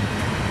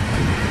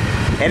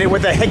 Ended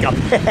with a hiccup.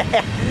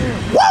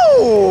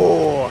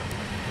 Whoa!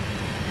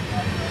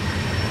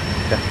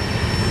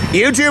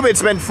 YouTube,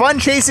 it's been fun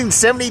chasing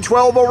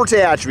 7012 over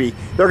Tehachapi.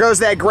 There goes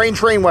that grain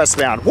train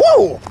westbound.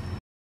 Whoa!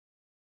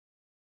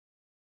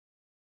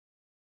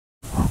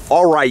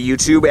 Alright,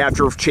 YouTube,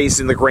 after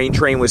chasing the grain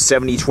train with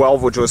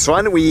 7012, which was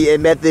fun, we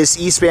met this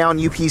eastbound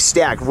UP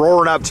stack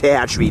roaring up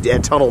Tehachapi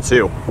at Tunnel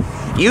 2.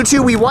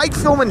 YouTube, we liked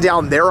filming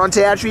down there on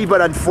Tehachapi,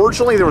 but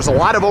unfortunately there was a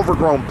lot of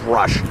overgrown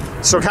brush,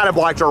 so it kind of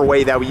blocked our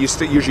way that we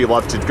usually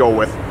love to go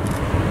with.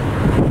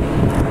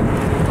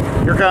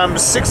 Here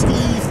comes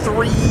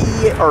 63,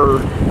 or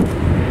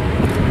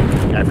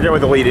I forget what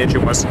the lead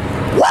engine was.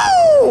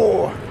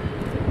 Whoa!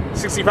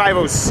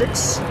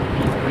 6506.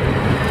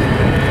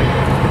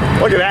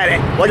 Look at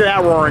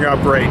that roaring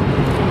upgrade.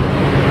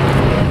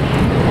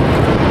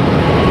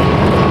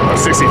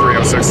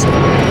 6306,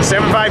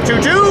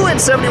 7522, and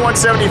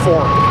 7174.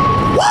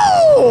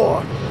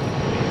 Whoa!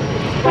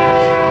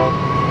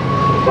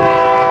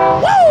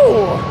 Whoa!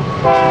 Whoa!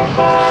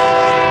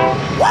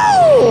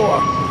 Whoa!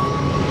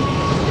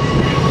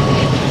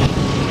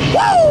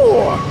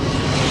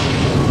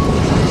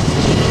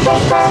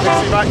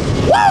 65.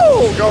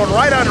 Whoa! Going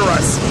right under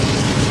us.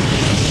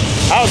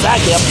 How's that,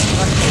 Kim?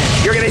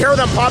 You're gonna hear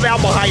them pop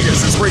out behind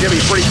us. It's gonna be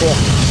pretty cool.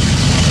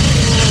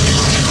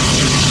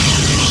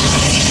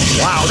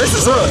 Wow, this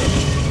is a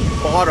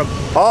bottom.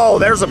 Oh,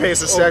 there's a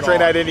pace of stack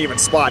train I didn't even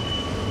spot.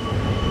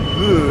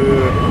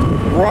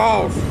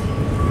 Gross. This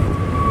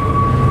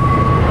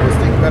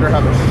thing better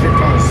have a shit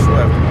ton of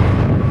swift.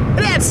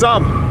 It had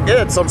some. It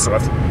had some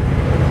swift.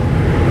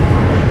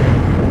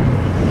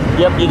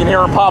 Yep, you can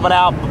hear them popping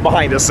out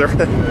behind us there.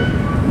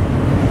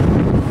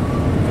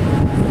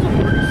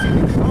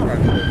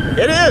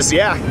 It is,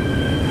 yeah.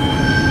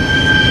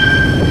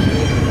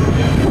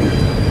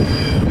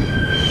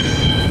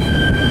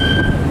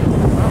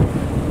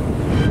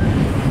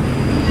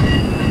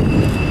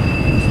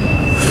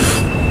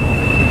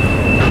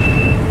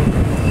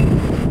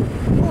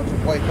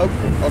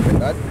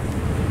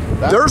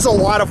 There's a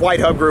lot of white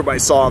hub group I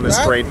saw on this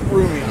train.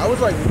 Threw me. I was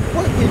like,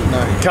 what in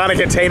the kind of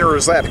container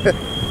is that?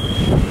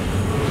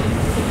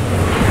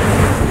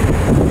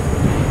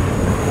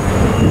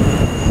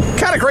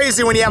 Kind of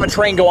crazy when you have a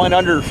train going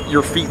under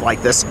your feet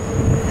like this.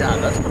 Yeah,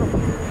 that's kind of...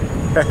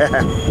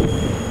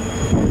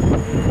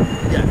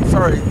 Yeah,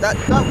 sorry, that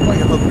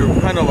white hub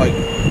group kind of like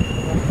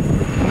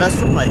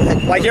messed with my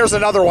head. Like here's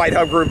another white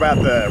hub group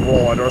at the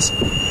roll under us.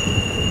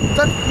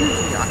 That's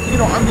usually, you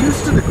know, I'm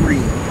used to the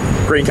green.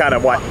 Green kind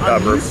of what?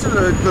 I'm used to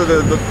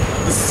the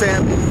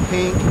salmon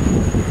pink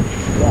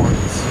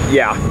ones.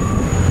 Yeah.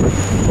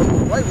 But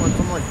the white ones,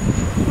 I'm like,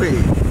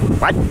 wait.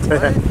 What?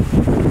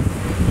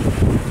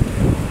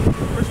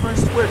 Where's my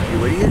Swift,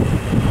 you idiot?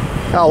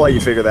 I'll let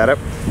you figure that out.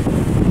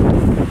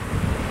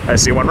 I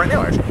see one right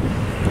now, actually.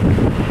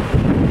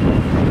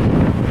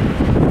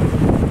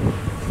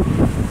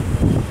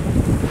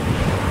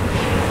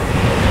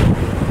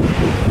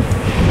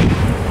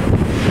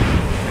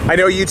 I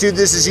know, YouTube,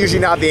 this is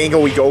usually not the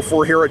angle we go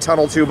for here at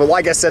Tunnel 2, but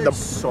like I said, it's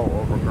so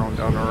overgrown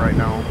down there right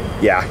now.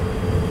 Yeah.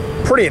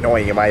 Pretty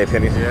annoying in my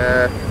opinion.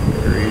 Yeah,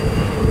 agreed.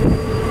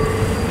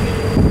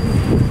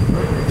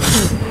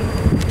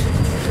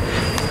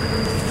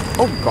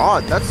 Oh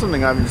god, that's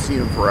something I haven't seen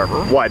in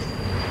forever. What?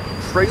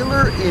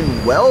 Trailer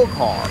in well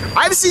car.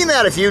 I've seen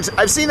that a few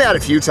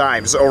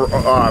times, or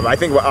I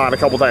think on a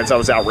couple times I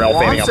was out rail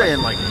fanning. I'm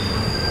saying like,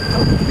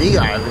 me,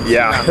 I haven't seen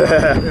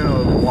that in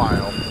a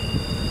while.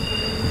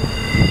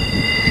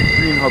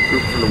 Green hub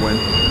group for the win.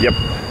 Yep.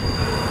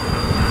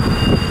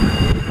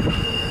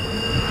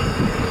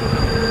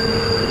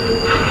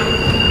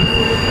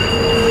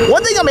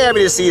 One thing I'm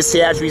happy to see is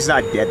Tehachapi's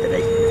not dead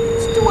today.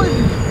 It's doing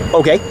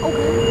okay. Okay.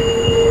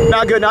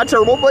 Not good, not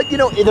terrible, but you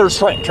know, there's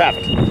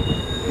traffic.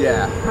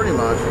 Yeah, pretty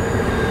much.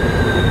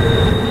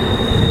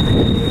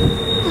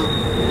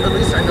 At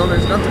least I know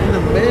there's nothing in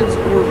the mids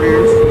or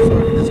rears, so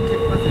I can just kick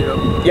my feet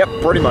up. Yep,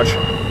 pretty much.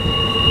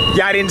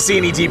 Yeah, I didn't see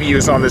any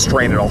DBUs on this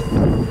train at all.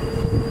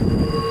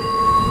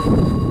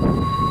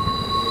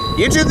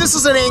 YouTube, this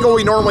is an angle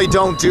we normally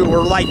don't do,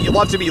 or like, you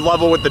love to be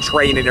level with the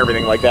train and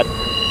everything like that.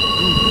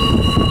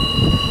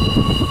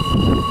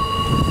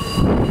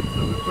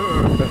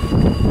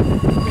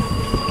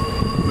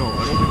 No,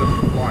 I don't think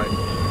that's a fly.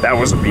 That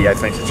was a bee, I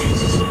think.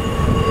 Jesus.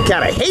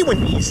 God, I hate when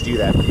bees do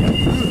that.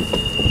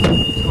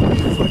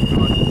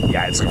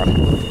 Yeah, it's gone.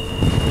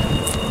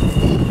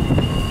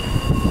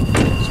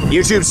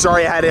 YouTube,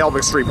 sorry I had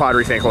Elvick Street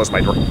Pottery fan close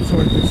my door.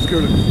 Sorry, it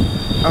scared it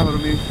out of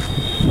me.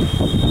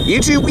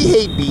 YouTube, we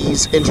hate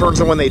bees in terms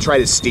of when they try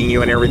to sting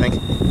you and everything.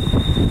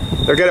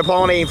 They're good at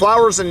pollinating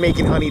flowers and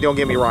making honey, don't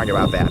get me wrong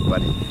about that,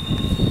 but...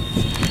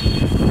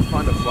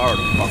 Find a flower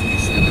to fuck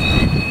these stupid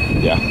people.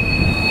 Yeah.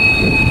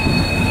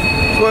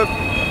 Swift.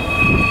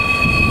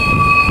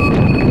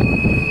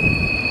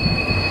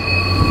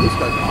 This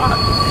guy's hot.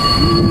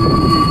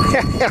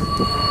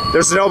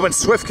 There's an open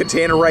Swift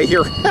container right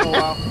here. Oh,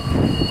 wow.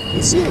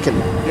 You see it?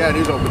 Yeah, it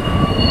is open.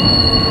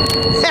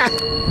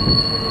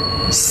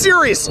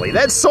 Seriously,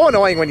 that's so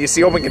annoying when you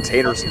see open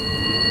containers.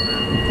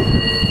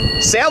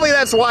 Sadly,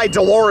 that's why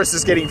Dolores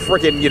is getting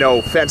freaking, you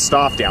know, fenced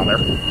off down there.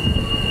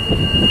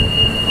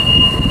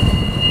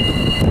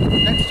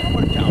 Next time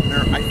we're down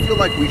there, I feel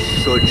like we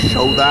should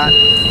show that.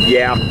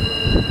 Yeah.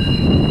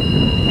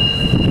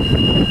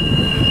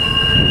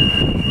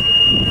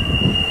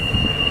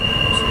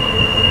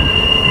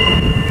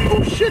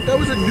 Oh shit, that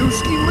was a new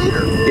scheme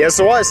leader. Yes,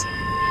 it was.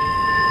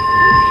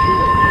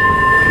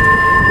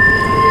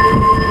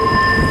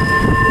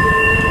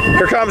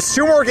 Here comes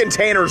 2 more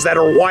containers that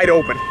are wide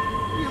open.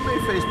 You may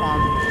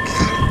facepalm.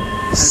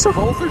 And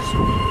both are,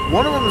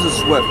 one of them is a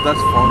Swift, that's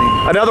funny.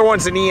 Another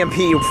one's an EMP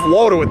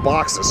loaded with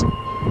boxes.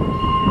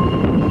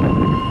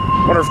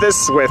 Wonder if this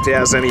Swift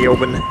has any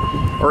open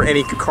or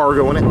any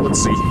cargo in it.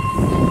 Let's see. I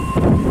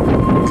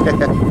was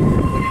gonna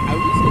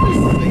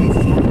say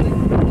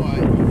something, but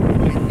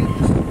I get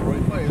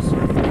destroyed by a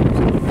Swift.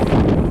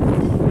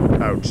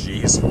 Oh,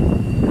 jeez.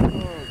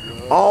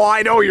 Oh,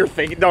 I know you're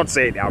thinking. Don't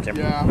say it now, Kim.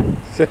 Yeah.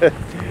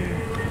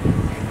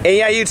 Hey,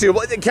 yeah, YouTube.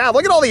 Cal,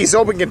 look at all these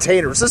open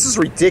containers. This is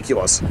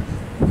ridiculous.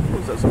 What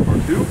was that, some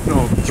part 2?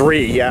 No.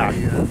 3, yeah.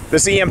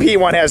 This EMP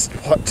one has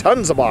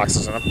tons of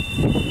boxes in them.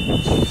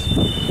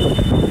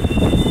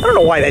 I don't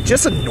know why, that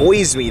just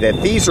annoys me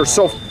that these are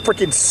so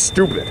freaking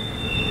stupid.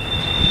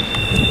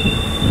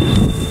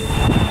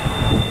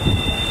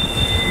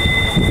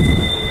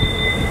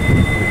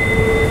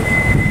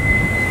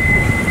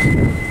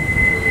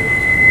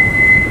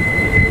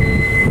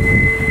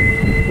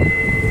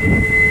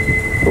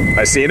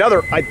 I see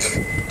another,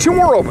 2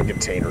 more open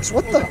containers.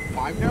 What the?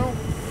 5 now?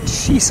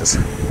 Jesus.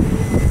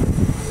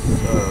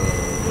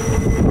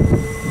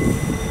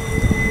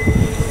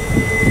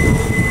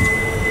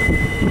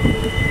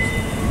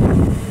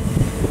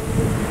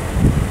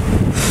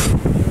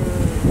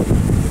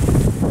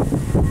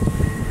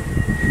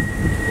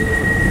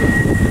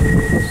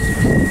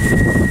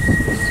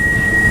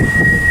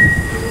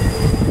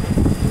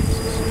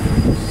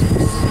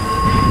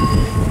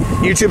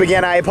 YouTube,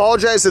 again, I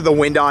apologize that the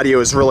wind audio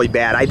is really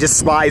bad. I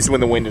despise when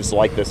the wind is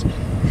like this.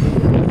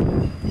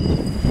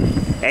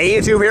 Hey,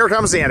 YouTube, here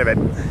comes the end of it.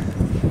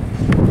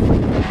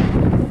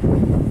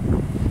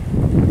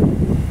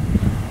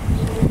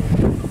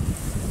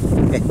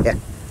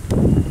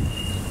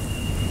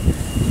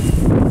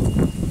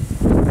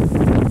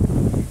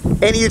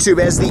 And YouTube,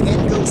 as the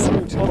end goes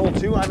through Tunnel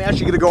 2, I'm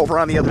actually going to go over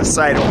on the other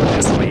side over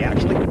this way,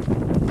 actually.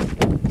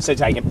 Sit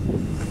tight, Kim.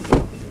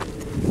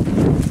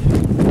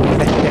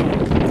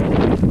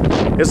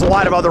 There's a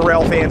lot of other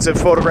rail fans have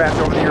photographed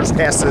over the years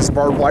past this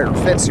barbed wire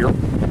fence here.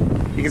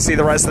 You can see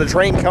the rest of the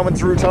train coming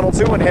through Tunnel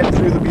 2 and heading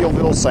through the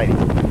Bealville sighting.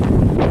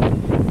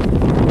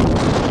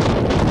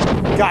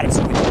 God, it's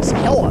windy as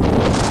hell up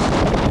here.